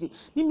nk'imisozi,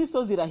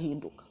 n'imisozi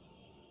irahinduka.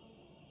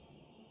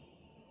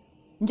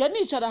 Njya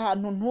nicara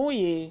ahantu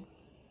ntuye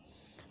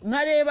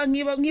nkareba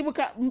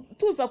nkibuka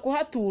tuza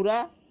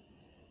kuhatura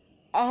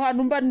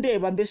ahantu mba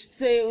ndeba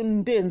mbese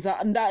ndenza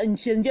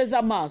ngeze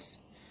amaso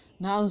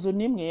nta nzu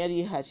n'imwe yari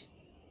ihari,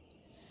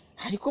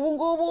 ariko ubu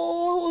ngubu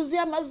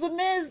huzuye amazu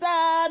meza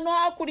no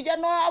hakurya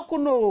no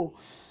hakuno.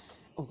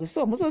 Ubwo se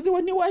uwo musozi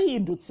we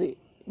ntiwahindutse?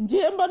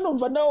 Ngiye mba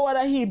numva nawe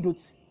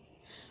warahindutse.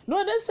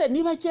 None se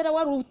niba kera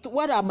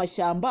wari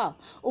amashyamba,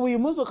 ubu uyu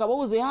munsi ukaba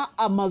wuzuye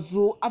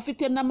amazu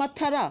afite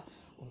n'amatara,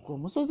 ubwo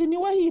umusozi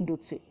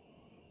ntiwahindutse?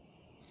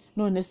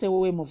 None se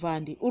wowe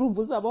muvandi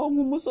urumva uzabaho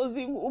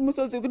nk'umusozi?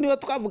 Umusozi niba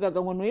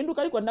twavugaga ngo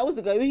ntuhinduka, ariko nawe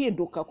usigaye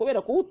uhinduka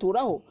kubera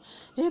kuwuturaho.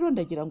 Rero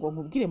ndagira ngo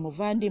nkubwire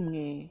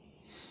muvandimwe,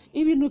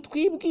 ibintu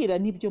twibwira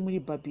nibyo muri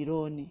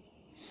Babiloni.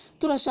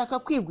 Turashaka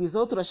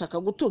kwibwizaho, turashaka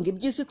gutunga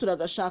iby'isi,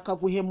 turagashaka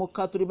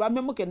guhemuka, turi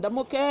bamemuke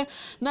ndamuke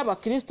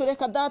n'abakristo.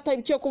 Reka data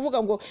icyo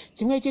kuvuga ngo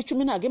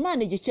 1/10 ntago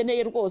Imana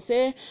igikeneye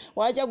rwose.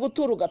 Wajya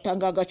gutura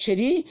ugatanga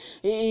agaceri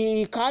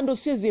kandi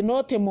usize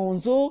inote mu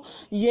nzu,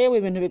 yewe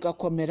ibintu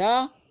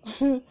bigakomera.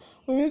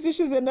 Mu minsi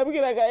ishize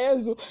nabwiraga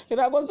Yezu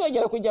ntabwo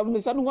nzongera kujya mu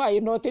misa ntwaye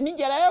inote,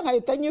 nigerayo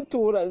nkahita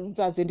nyitura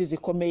za zindi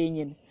zikomeye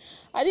nyine.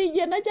 Ari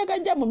igihe najyaga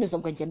njya mu misa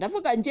ngo ngenda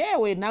ndavuga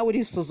njyewe nawe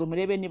urisuzuma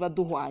urebe niba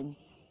duhwanye.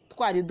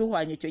 Twari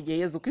duhwanye icyo gihe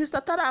Yezu Kristo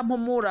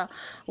atarampumura.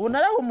 Ubu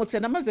narahumutse,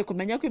 namaze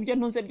kumenya ko ibyo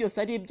ntunze byose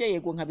ari ibye,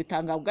 yego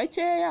nkabitanga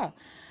gakeya.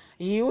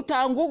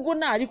 Utanga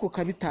uguna ariko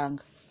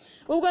ukabitanga.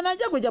 Ubwo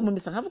najya kujya mu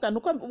misa nkavuga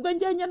nuko ubwo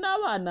njyanye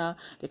n'abana,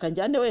 reka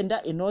njyane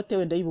wenda inote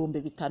wenda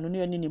y'5,000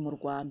 niyo nini mu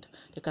Rwanda,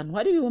 reka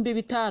ntwari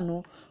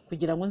 5,000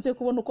 kugira ngo nze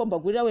kubona uko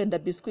mbagurira wenda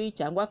biscuit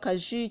cyangwa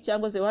akaji,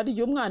 cyangwa se hari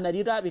igihe umwana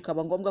arira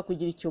bikaba ngombwa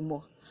kugira icyo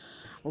muha.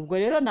 Ubwo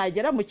rero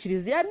nagera mu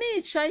kiliziya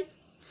nicaye,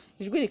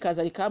 ijwi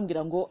rikaza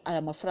rikambwira ngo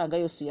aya mafaranga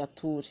yose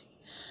uyature.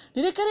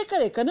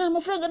 Reka nta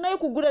mafaranga nayo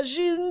kugura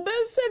ji,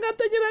 mbese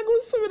ngatagira ngo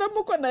usubiramo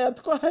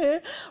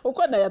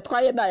uko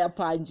nayatwaye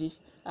nayapangiye.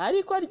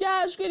 Ariko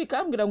ryajwi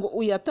rikambwira ngo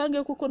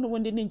uyatange kuko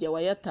nubundi ninjye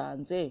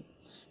wayatanze,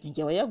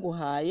 ninjye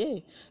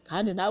wayaguhaye,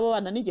 kandi nabo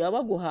bana ninjye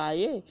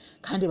wabaguhaye,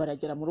 kandi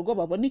baragera mu rugo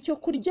babona icyo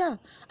kurya.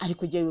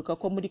 Ariko ujye wibuka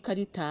ko muri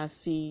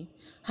Karitasi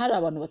hari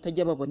abantu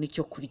batajya babona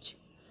icyo kurya.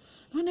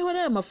 Noneho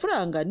aya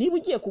mafaranga niba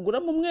ugiye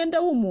kuguramo umwenda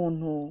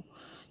w'umuntu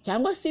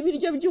cyangwa se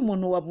ibiryo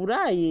by'umuntu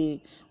waburaye,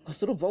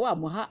 gusa urumva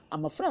wamuha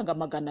amafaranga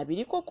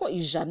 200 koko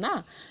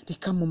 100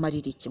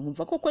 rikamumarira iki?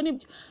 Nkumva koko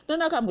nibyo.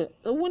 None akambwira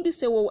ubundi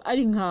se wowe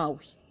ari nkawe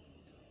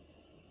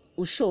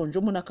ushonje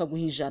umuntu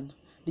akaguha 100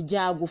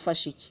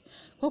 ryagufasha iki?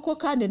 Koko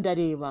kandi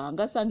ndareba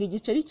ngasanga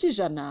igiceri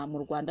cy'ijana mu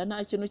Rwanda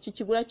nta kintu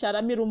kikigura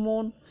cyaramira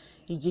umuntu.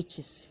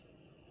 Igikisi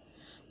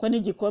ko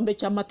n'igikombe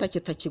cy'amata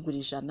kitakigura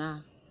 100,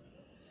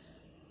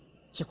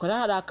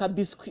 kikora hari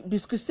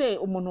akabiswi se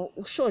umuntu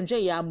ushonje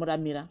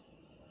yamuramira?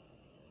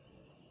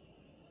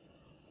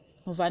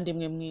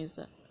 Muvandimwe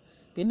mwiza,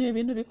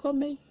 ibintu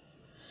bikomeye.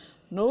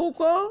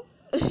 Nuko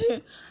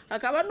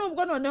akaba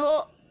nubwo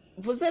noneho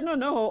mvuze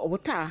noneho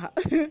ubutaha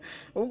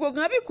ubwo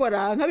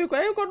nkabikora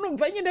ariko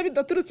numva nyine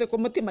bidaturutse ku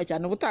mutima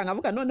cyane. Ubutaha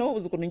nkavuga noneho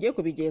uzi ukuntu ngiye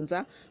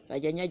kubigenza,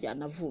 nzajya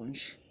nyajyana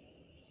avunje,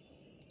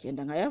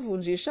 genda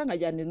nkayavunjisha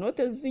nkajyana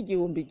inote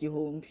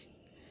z'1,000.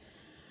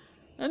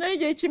 Noneho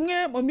igihe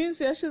kimwe mu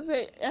minsi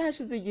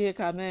yashize igihe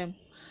kameme,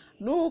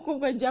 nuko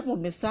ubwo njya mu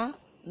misa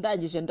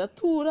ndangije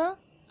ndatura,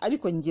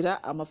 ariko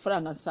ngira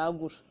amafaranga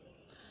nsagura.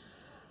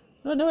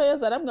 Noneho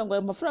Yezu arambwira ngo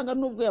ayo mafaranga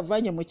nubwo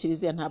yavanye mu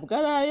kiliziya ntabwo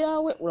ari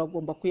ayawe,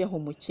 uragomba kuyaha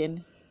umukene.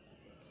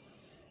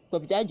 Ubwo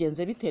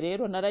byagenze bite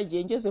rero?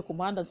 Naragiye ngeze ku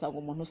muhanda nsanga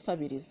umuntu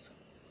usabiriza,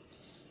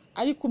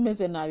 ariko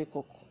umeze nabi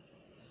koko.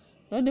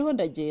 Noneho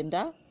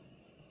ndagenda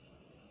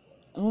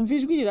numva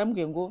ijwi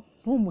rirambwiye ngo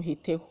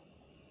ntumuhiteho.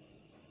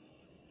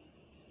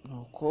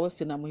 Nuko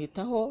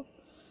sinamuhitaho,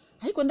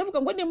 ariko ndavuga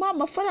ngo nimuha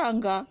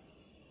amafaranga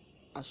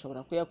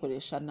ashobora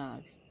kuyakoresha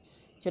nabi.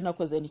 Icyo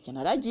nakoze ni iki,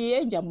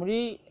 naragiye njya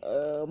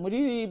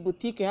muri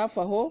butike hafi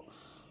aho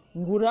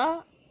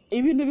ngura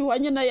ibintu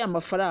bihwanye n'aya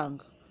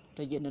mafaranga,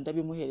 ndagenda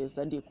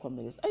ndabimuhereza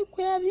ndikomereza.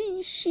 Ariko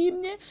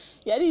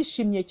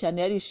yarishimye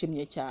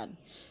cyane.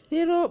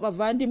 Rero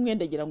bavandimwe,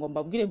 ndagira ngo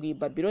mbabwire ngo iyi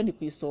Babiloni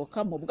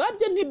kuyisohokamo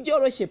bwabyo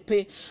ntibyoroshye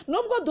pe.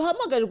 Nubwo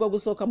duhamagarirwa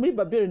gusohoka muri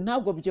Babiloni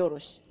ntabwo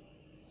byoroshye.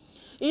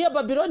 Iyo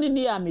Babiloni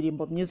ni ya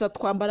mirimbo myiza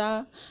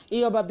twambara,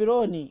 iyo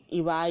Babiloni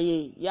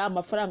ibaye ya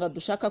mafaranga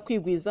dushaka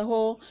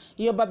kwigwizaho,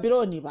 iyo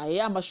Babiloni ibaye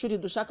ya mashuri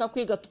dushaka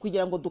kwiga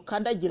kugira ngo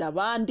dukandagira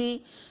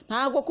abandi.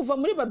 Ntabwo kuva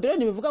muri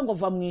Babiloni bivuga ngo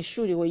va mu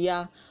ishuri,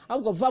 oya,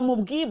 ahubwo va mu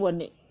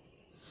bwibone.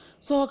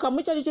 Sohoka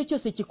mu cyo ari cyo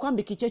cyose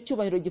kikwambika icyo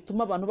cyubahiro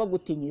gituma abantu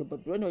bagutinya. Iyo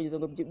Babiloni bagize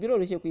ngo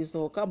biroroshye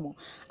kuyisohokamo,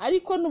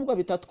 ariko nubwo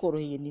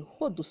bitatworoheye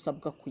niho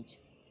dusabwa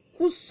kujya.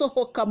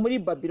 Gusohoka muri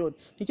Babiloni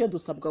nicyo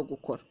dusabwa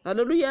gukora.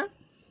 Haleluya.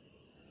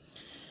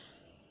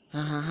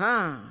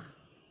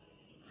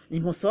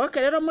 Nimusohoke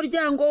rero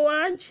muryango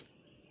wanje,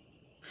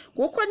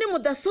 kuko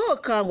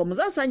nimudasohoka ngo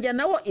muzasangira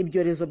nawo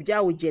ibyorezo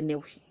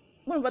byawugenewe.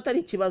 Mwumva atari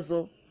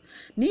ikibazo?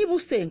 Niba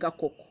usenga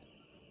koko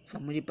va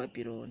muri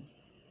Babiloni.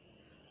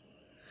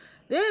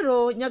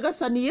 Rero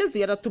Nyagasani Yezu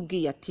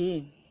yaratubwiye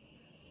ati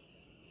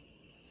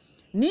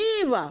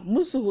niba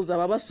musuhuza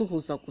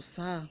ababasuhuza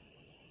gusa,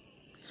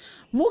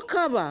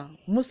 mukaba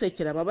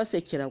musekera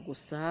ababasekera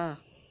gusa,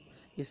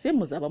 ese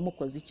muzaba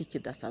mukoze iki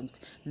kidasanzwe?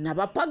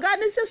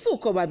 N'abapagani se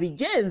suko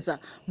babigenza?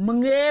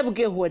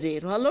 Mwebweho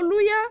rero,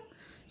 haleluya.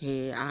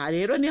 Aha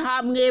rero ni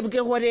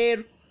hamwebweho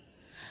rero,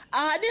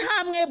 aha ni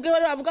hamwebweho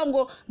rero, bavuga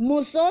ngo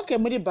musohoke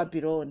muri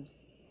Babiloni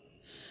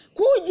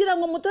kugira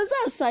ngo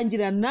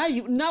mutazasangira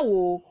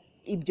nawo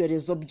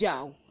ibyorezo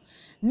byawo.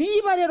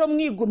 Niba rero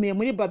mwigumiye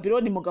muri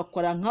Babiloni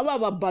mugakora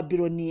nk'aba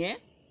Babiloniye,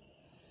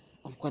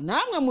 ubwo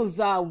namwe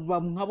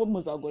muzaba nk'abo,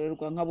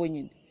 muzagorerwa nk'abo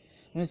nyine.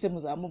 None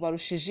muzaba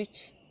mubarushije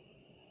iki?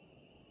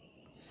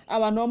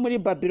 Abantu bo muri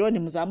Babiloni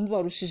muzaba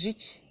mubarushije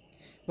iki?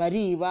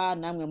 Bariba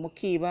namwe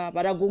mukiba,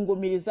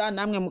 baragungumiriza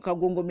namwe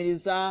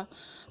mukagungumiriza,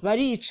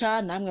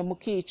 barica namwe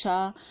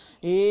mukica,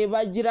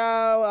 bagira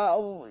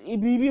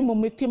ibibi mu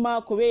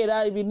mitima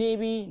kubera ibi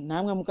n'ibi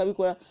namwe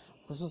mukabikora.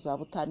 Ubwo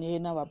uzaba utaniye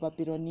n'aba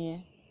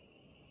Babiloniye.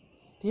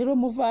 Rero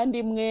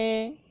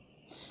muvandimwe,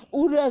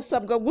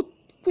 urasabwa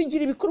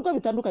kugira ibikorwa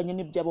bitandukanye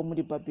n'ibyabo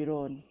muri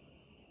Babiloni.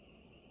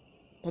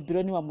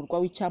 Babiloni wa murwa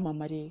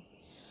w'icyamamare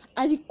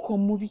ariko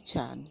mubi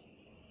cyane.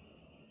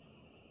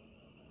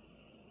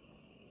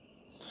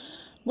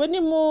 Ngo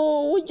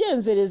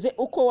nimuwugenzereze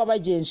uko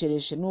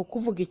wabagenjereje. Ni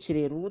ukuvuga iki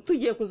rero? Ubu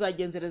tugiye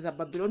kuzagenzereza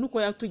Babiloni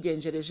uko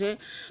yatugenjereje.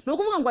 Ni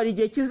ukuvuga ngo hari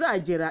igihe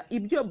kizagera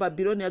ibyo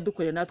Babiloni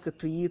yadukoreye natwe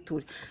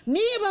tuyiture.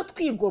 Niba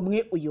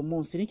twigomwe uyu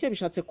munsi, nicyo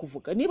bishatse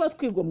kuvuga, niba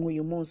twigomwe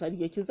uyu munsi, hari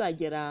igihe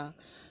kizagera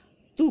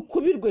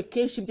dukubirwe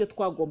kenshi ibyo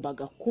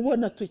twagombaga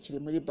kubona tukiri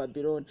muri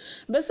Babiloni.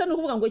 Mbese ni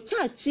ukuvuga ngo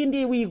cya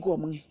kindi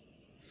wigomwe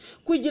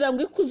kugira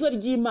ngo ikuzo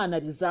ry'Imana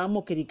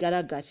rizamuke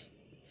rigaragare,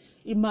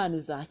 Imana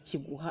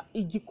izakiguha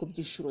igikubye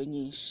inshuro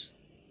nyinshi.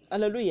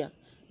 Haleluya.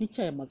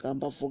 Nicyo aya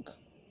magambo avuga.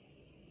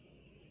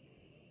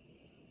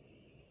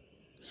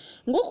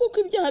 Ngo kuko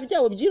ibyaha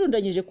byabo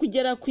byirundanyije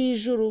kugera ku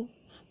ijuru,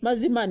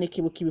 maze Imana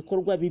ikibuka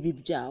ibikorwa bibi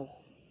byawo.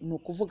 Ni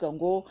ukuvuga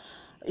ngo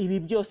ibi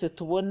byose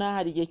tubona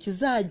hari igihe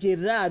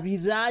kizagera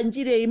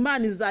birangire,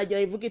 Imana izagera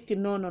ivuga iti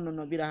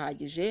no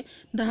birahagije,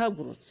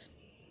 ndahagurutse.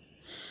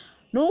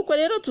 Nuko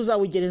rero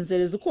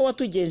tuzawugenzereza uko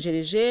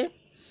watugenjereje,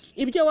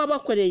 ibyo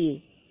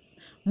wabakoreye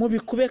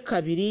mubikube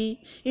kabiri,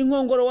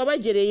 inkongoro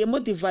wabagereyemo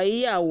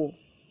divayi yawo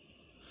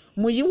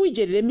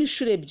muyiwigereremo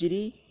inshuro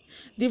ebyiri,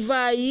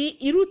 divayi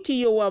iruta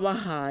iyo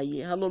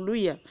wabahaye.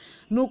 Haleluya.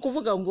 Ni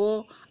ukuvuga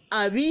ngo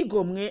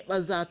abigomwe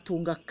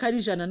bazatunga kari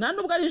ijana, nta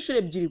nubwo ari inshuro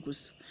ebyiri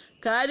gusa,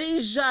 kari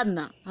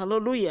ijana.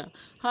 Haleluya.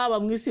 Haba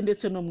mu isi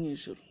ndetse no mu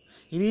ijuru.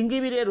 Ibi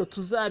ngibi rero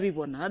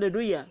tuzabibona.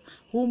 Haleluya.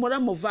 Humura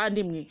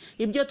muvandimwe,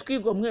 ibyo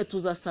twigomwe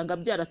tuzasanga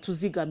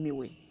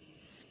byaratuzigamiwe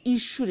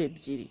inshuro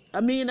ebyiri.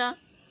 Amina.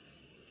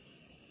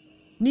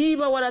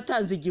 Niba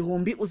waratanze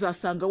 1000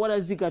 uzasanga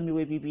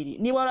warazigamiwe 2.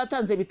 Niba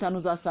waratanze 5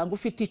 uzasanga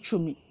ufite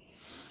 10.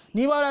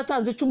 Niba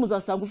waratanze 10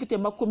 uzasanga ufite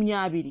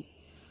 20.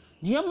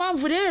 Niyo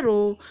mpamvu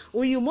rero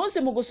uyu munsi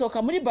mu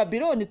gusohoka muri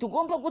Babiloni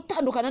tugomba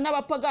gutandukana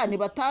n'abapagani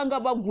batanga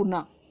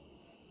baguna.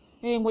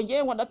 Ngo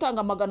ngiye ngo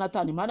ndatanga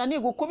 500, Imana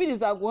nigukubira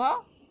izaguha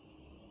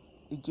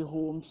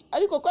 1000.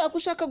 Ariko ko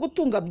ushaka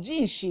gutunga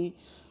byinshi,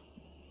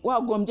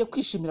 wagombye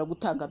kwishimira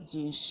gutanga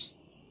byinshi.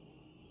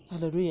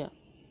 Haleluya.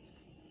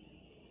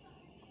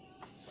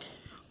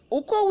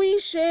 Uko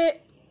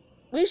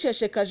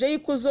wisheshekaje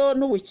y'ikuzo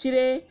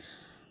n'ubukire,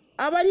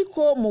 aba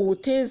ariko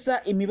muwuteza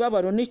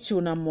imibabaro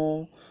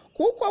n'icyunamo,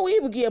 kuko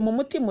wibwiye mu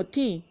mutima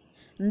uti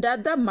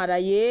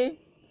ndadamaraye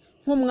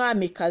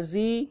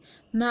nk'umwamikazi,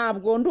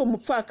 ntabwo ndi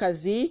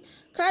umupfakazi,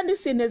 kandi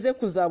sinteze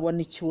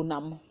kuzabona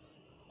icyunamo.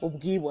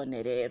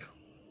 Ubwibone rero,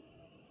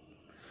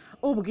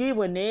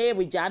 ubwibone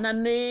bujyana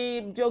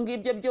n'ibyo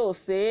ngibyo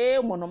byose,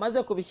 umuntu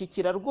umaze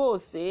kubishyikira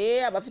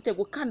rwose aba afite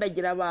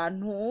gukandagira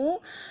abantu,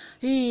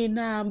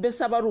 mbese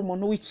aba ari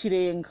umuntu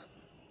w'ikirenga.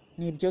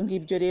 Nibyo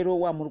ngibyo rero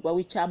wa murwa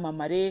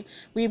w'icyamamare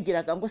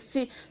wibwiraga ngo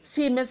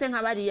simeze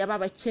nk'abariya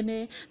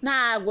b'abakene,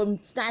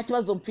 nta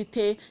kibazo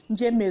mfite,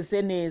 njye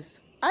meze neza.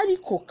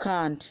 Ariko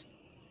kandi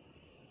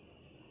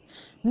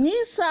mu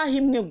isaha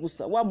imwe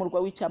gusa wa murwa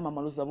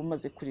w'icyamamare uzaba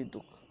umaze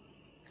kuriduka.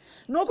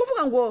 Ni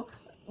ukuvuga ngo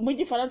mu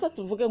gifaransa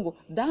tuvuge ngo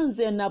dans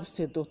un laps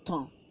de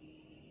temps,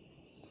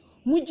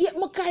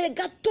 mu kahe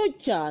gato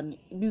cyane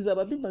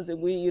bizaba bimaze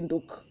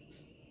guhinduka.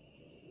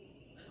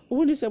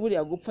 Ubundi se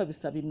buriya gupfa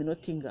bisaba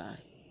iminota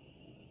ingahe?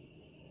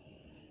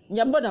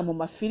 Nyambona mu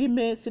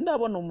mafilime,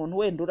 sindabona umuntu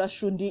wenda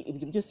urasha undi,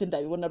 ibyo byose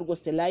ndabibona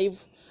rwose live,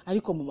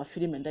 ariko mu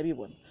mafilime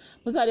ndabibona.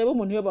 Muzarebe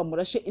umuntu iyo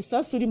bamurashe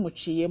isasu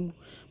rimuciyemo,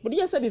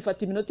 burya se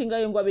bifata iminota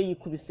ingahe ngo abe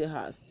yikubise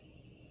hasi?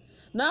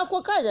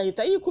 Nako kanya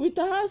ahita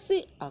yikubita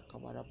hasi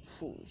akaba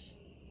arapfuye.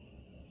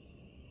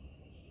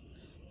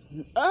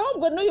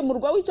 Ahubwo n'uyu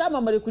murwa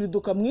w'icyamamare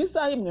kuriduka mu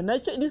isaha imwe,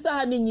 nacyo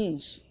n'isaha ni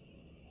nyinshi.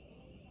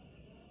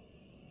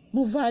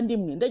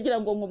 Muvandimwe,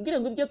 ndagira ngo nkubwire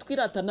ngo ibyo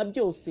twiratana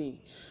byose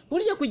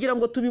burya kugira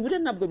ngo tubibure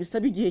ntabwo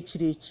bisaba igihe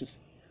kirekire.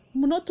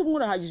 Umunota umwe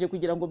urahagije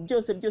kugira ngo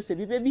byose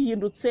bibe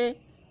bihindutse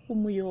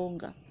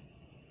umuyonga.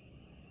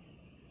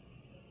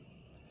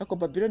 ariko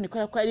Babiloni ko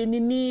ari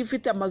nini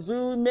ifite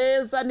amazu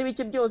meza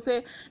n'ibiki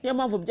byose, niyo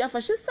mpamvu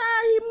byafashe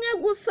isaha imwe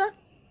gusa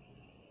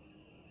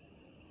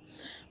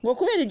ngo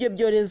kubera ibyo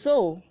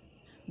byorezo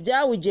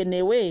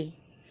byawugenewe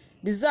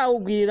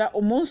bizawugwirira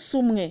umunsi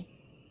umwe,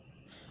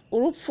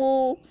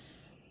 urupfu,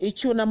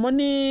 icyunamo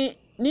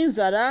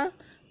n'inzara,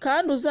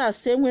 kandi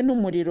uzasenywe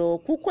n'umuriro,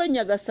 kuko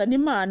Nyagasani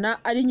Imana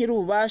ari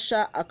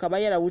nyir'ububasha akaba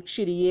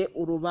yarawuciriye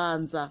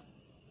urubanza.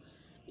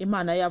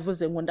 Imana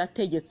yavuze ngo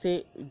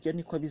ndategetse, ibyo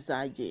niko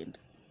bizagenda.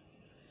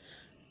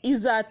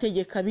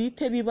 Izategeka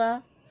bite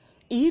biba,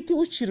 ihita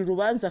iwucira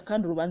urubanza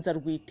kandi urubanza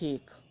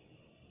rw'iteka.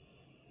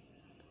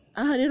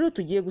 Aha rero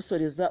tugiye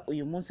gusoreza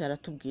uyu munsi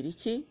haratubwira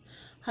iki?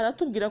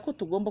 Haratubwira ko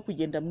tugomba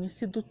kugenda mu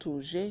isi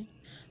dutuje,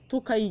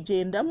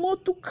 tukayigendamo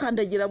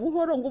tukandagira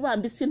buhoro ngo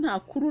ubamba isi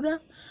ntakurura,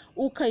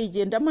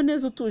 ukayigendamo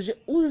neza utuje,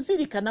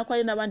 uzirikana ko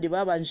hari n'abandi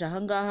babanje aha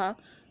ngaha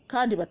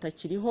kandi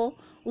batakiriho,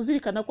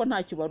 uzirikana ko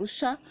ntacyo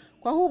barusha,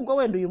 ko ahubwo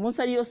wenda uyu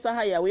munsi ariyo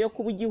saha yawe yo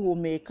kuba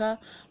ugihumeka,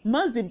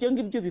 maze ibyo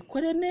ngibyo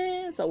bikore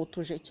neza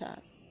utuje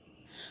cyane.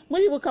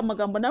 Muribuka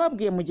amagambo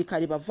nababwiye mu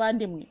gikari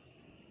bavandimwe,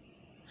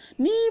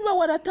 niba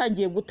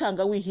waratangiye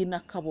gutanga wihina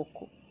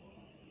akaboko,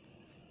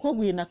 ko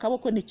guhina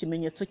akaboko ni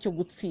ikimenyetso cyo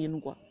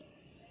gutsindwa.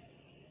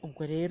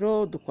 Ubwo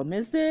rero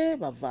dukomeze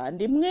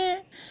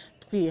bavandimwe,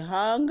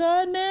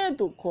 twihangane,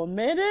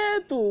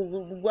 dukomere,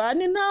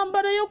 turwane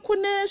intambara yo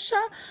kunesha,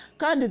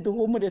 kandi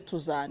duhumure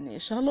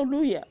tuzanesha.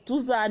 Haleluya,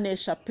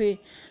 tuzanesha pe,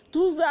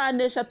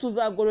 tuzanesha,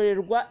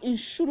 tuzagororerwa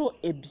inshuro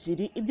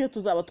ebyiri ibyo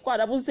tuzaba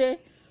twarabuze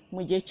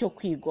mu gihe cyo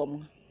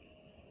kwigomwa.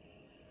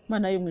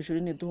 Imana yo mu ijuru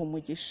niduha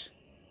umugisha.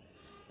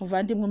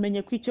 Muvandimwe,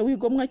 umenye ko icyo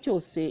wigomwa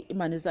cyose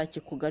Imana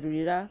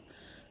izakikugarurira,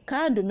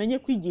 kandi umenye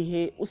ko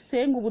igihe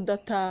usenga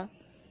ubudata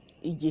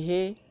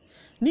igihe,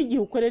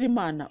 n'igihe ukorera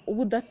Imana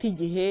ubudata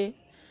igihe,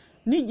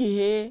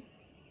 n'igihe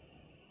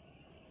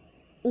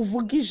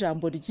uvuga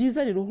ijambo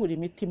ryiza riruhura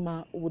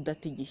imitima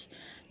ubudata igihe.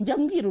 Njya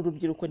mbwira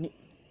urubyiruko ni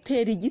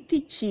tera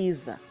igiti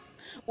cyiza,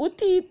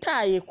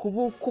 utitaye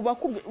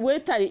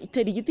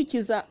tera igiti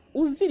cyiza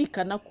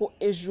uzirikana ko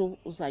ejo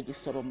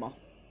uzagisoromaho.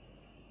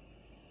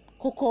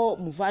 Koko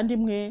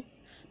muvandimwe,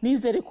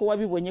 nizere ko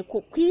wabibonye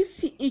ko ku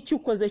isi icyo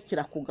ukoze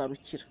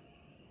kirakugarukira.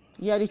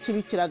 Iyo ari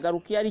kibi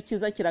kiragaruka, iyo ari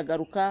cyiza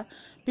kiragaruka.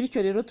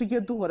 Bityo rero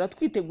tujye duhora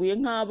twiteguye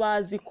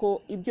nk'abazi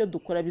ko ibyo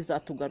dukora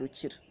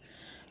bizatugarukira.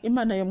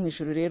 Imana yo mu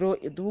ijuru rero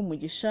iduha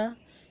umugisha,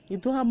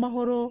 iduha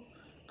amahoro,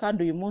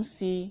 kandi uyu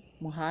munsi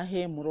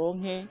muhahe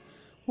muronke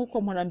nk'uko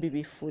mpora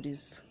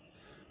mbibifuriza.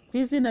 Ku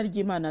izina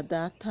ry'Imana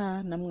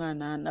Data na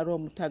Mwana na Roho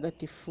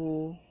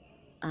Mutagatifu.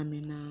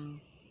 Amina.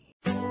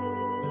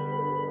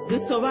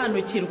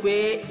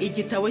 Dusobanukirwe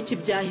igitabo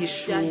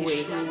cy'ibyahishuwe.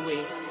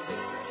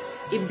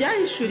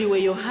 Ibyahishuriwe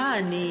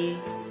Yohani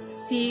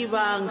si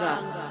ibanga,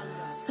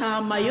 si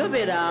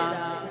amayobera,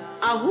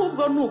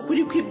 ahubwo ni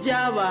ukuri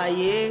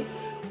kw'ibyabaye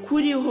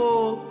kuriho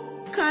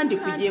kandi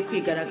kugiye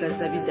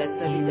kwigaragaza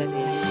bidatse.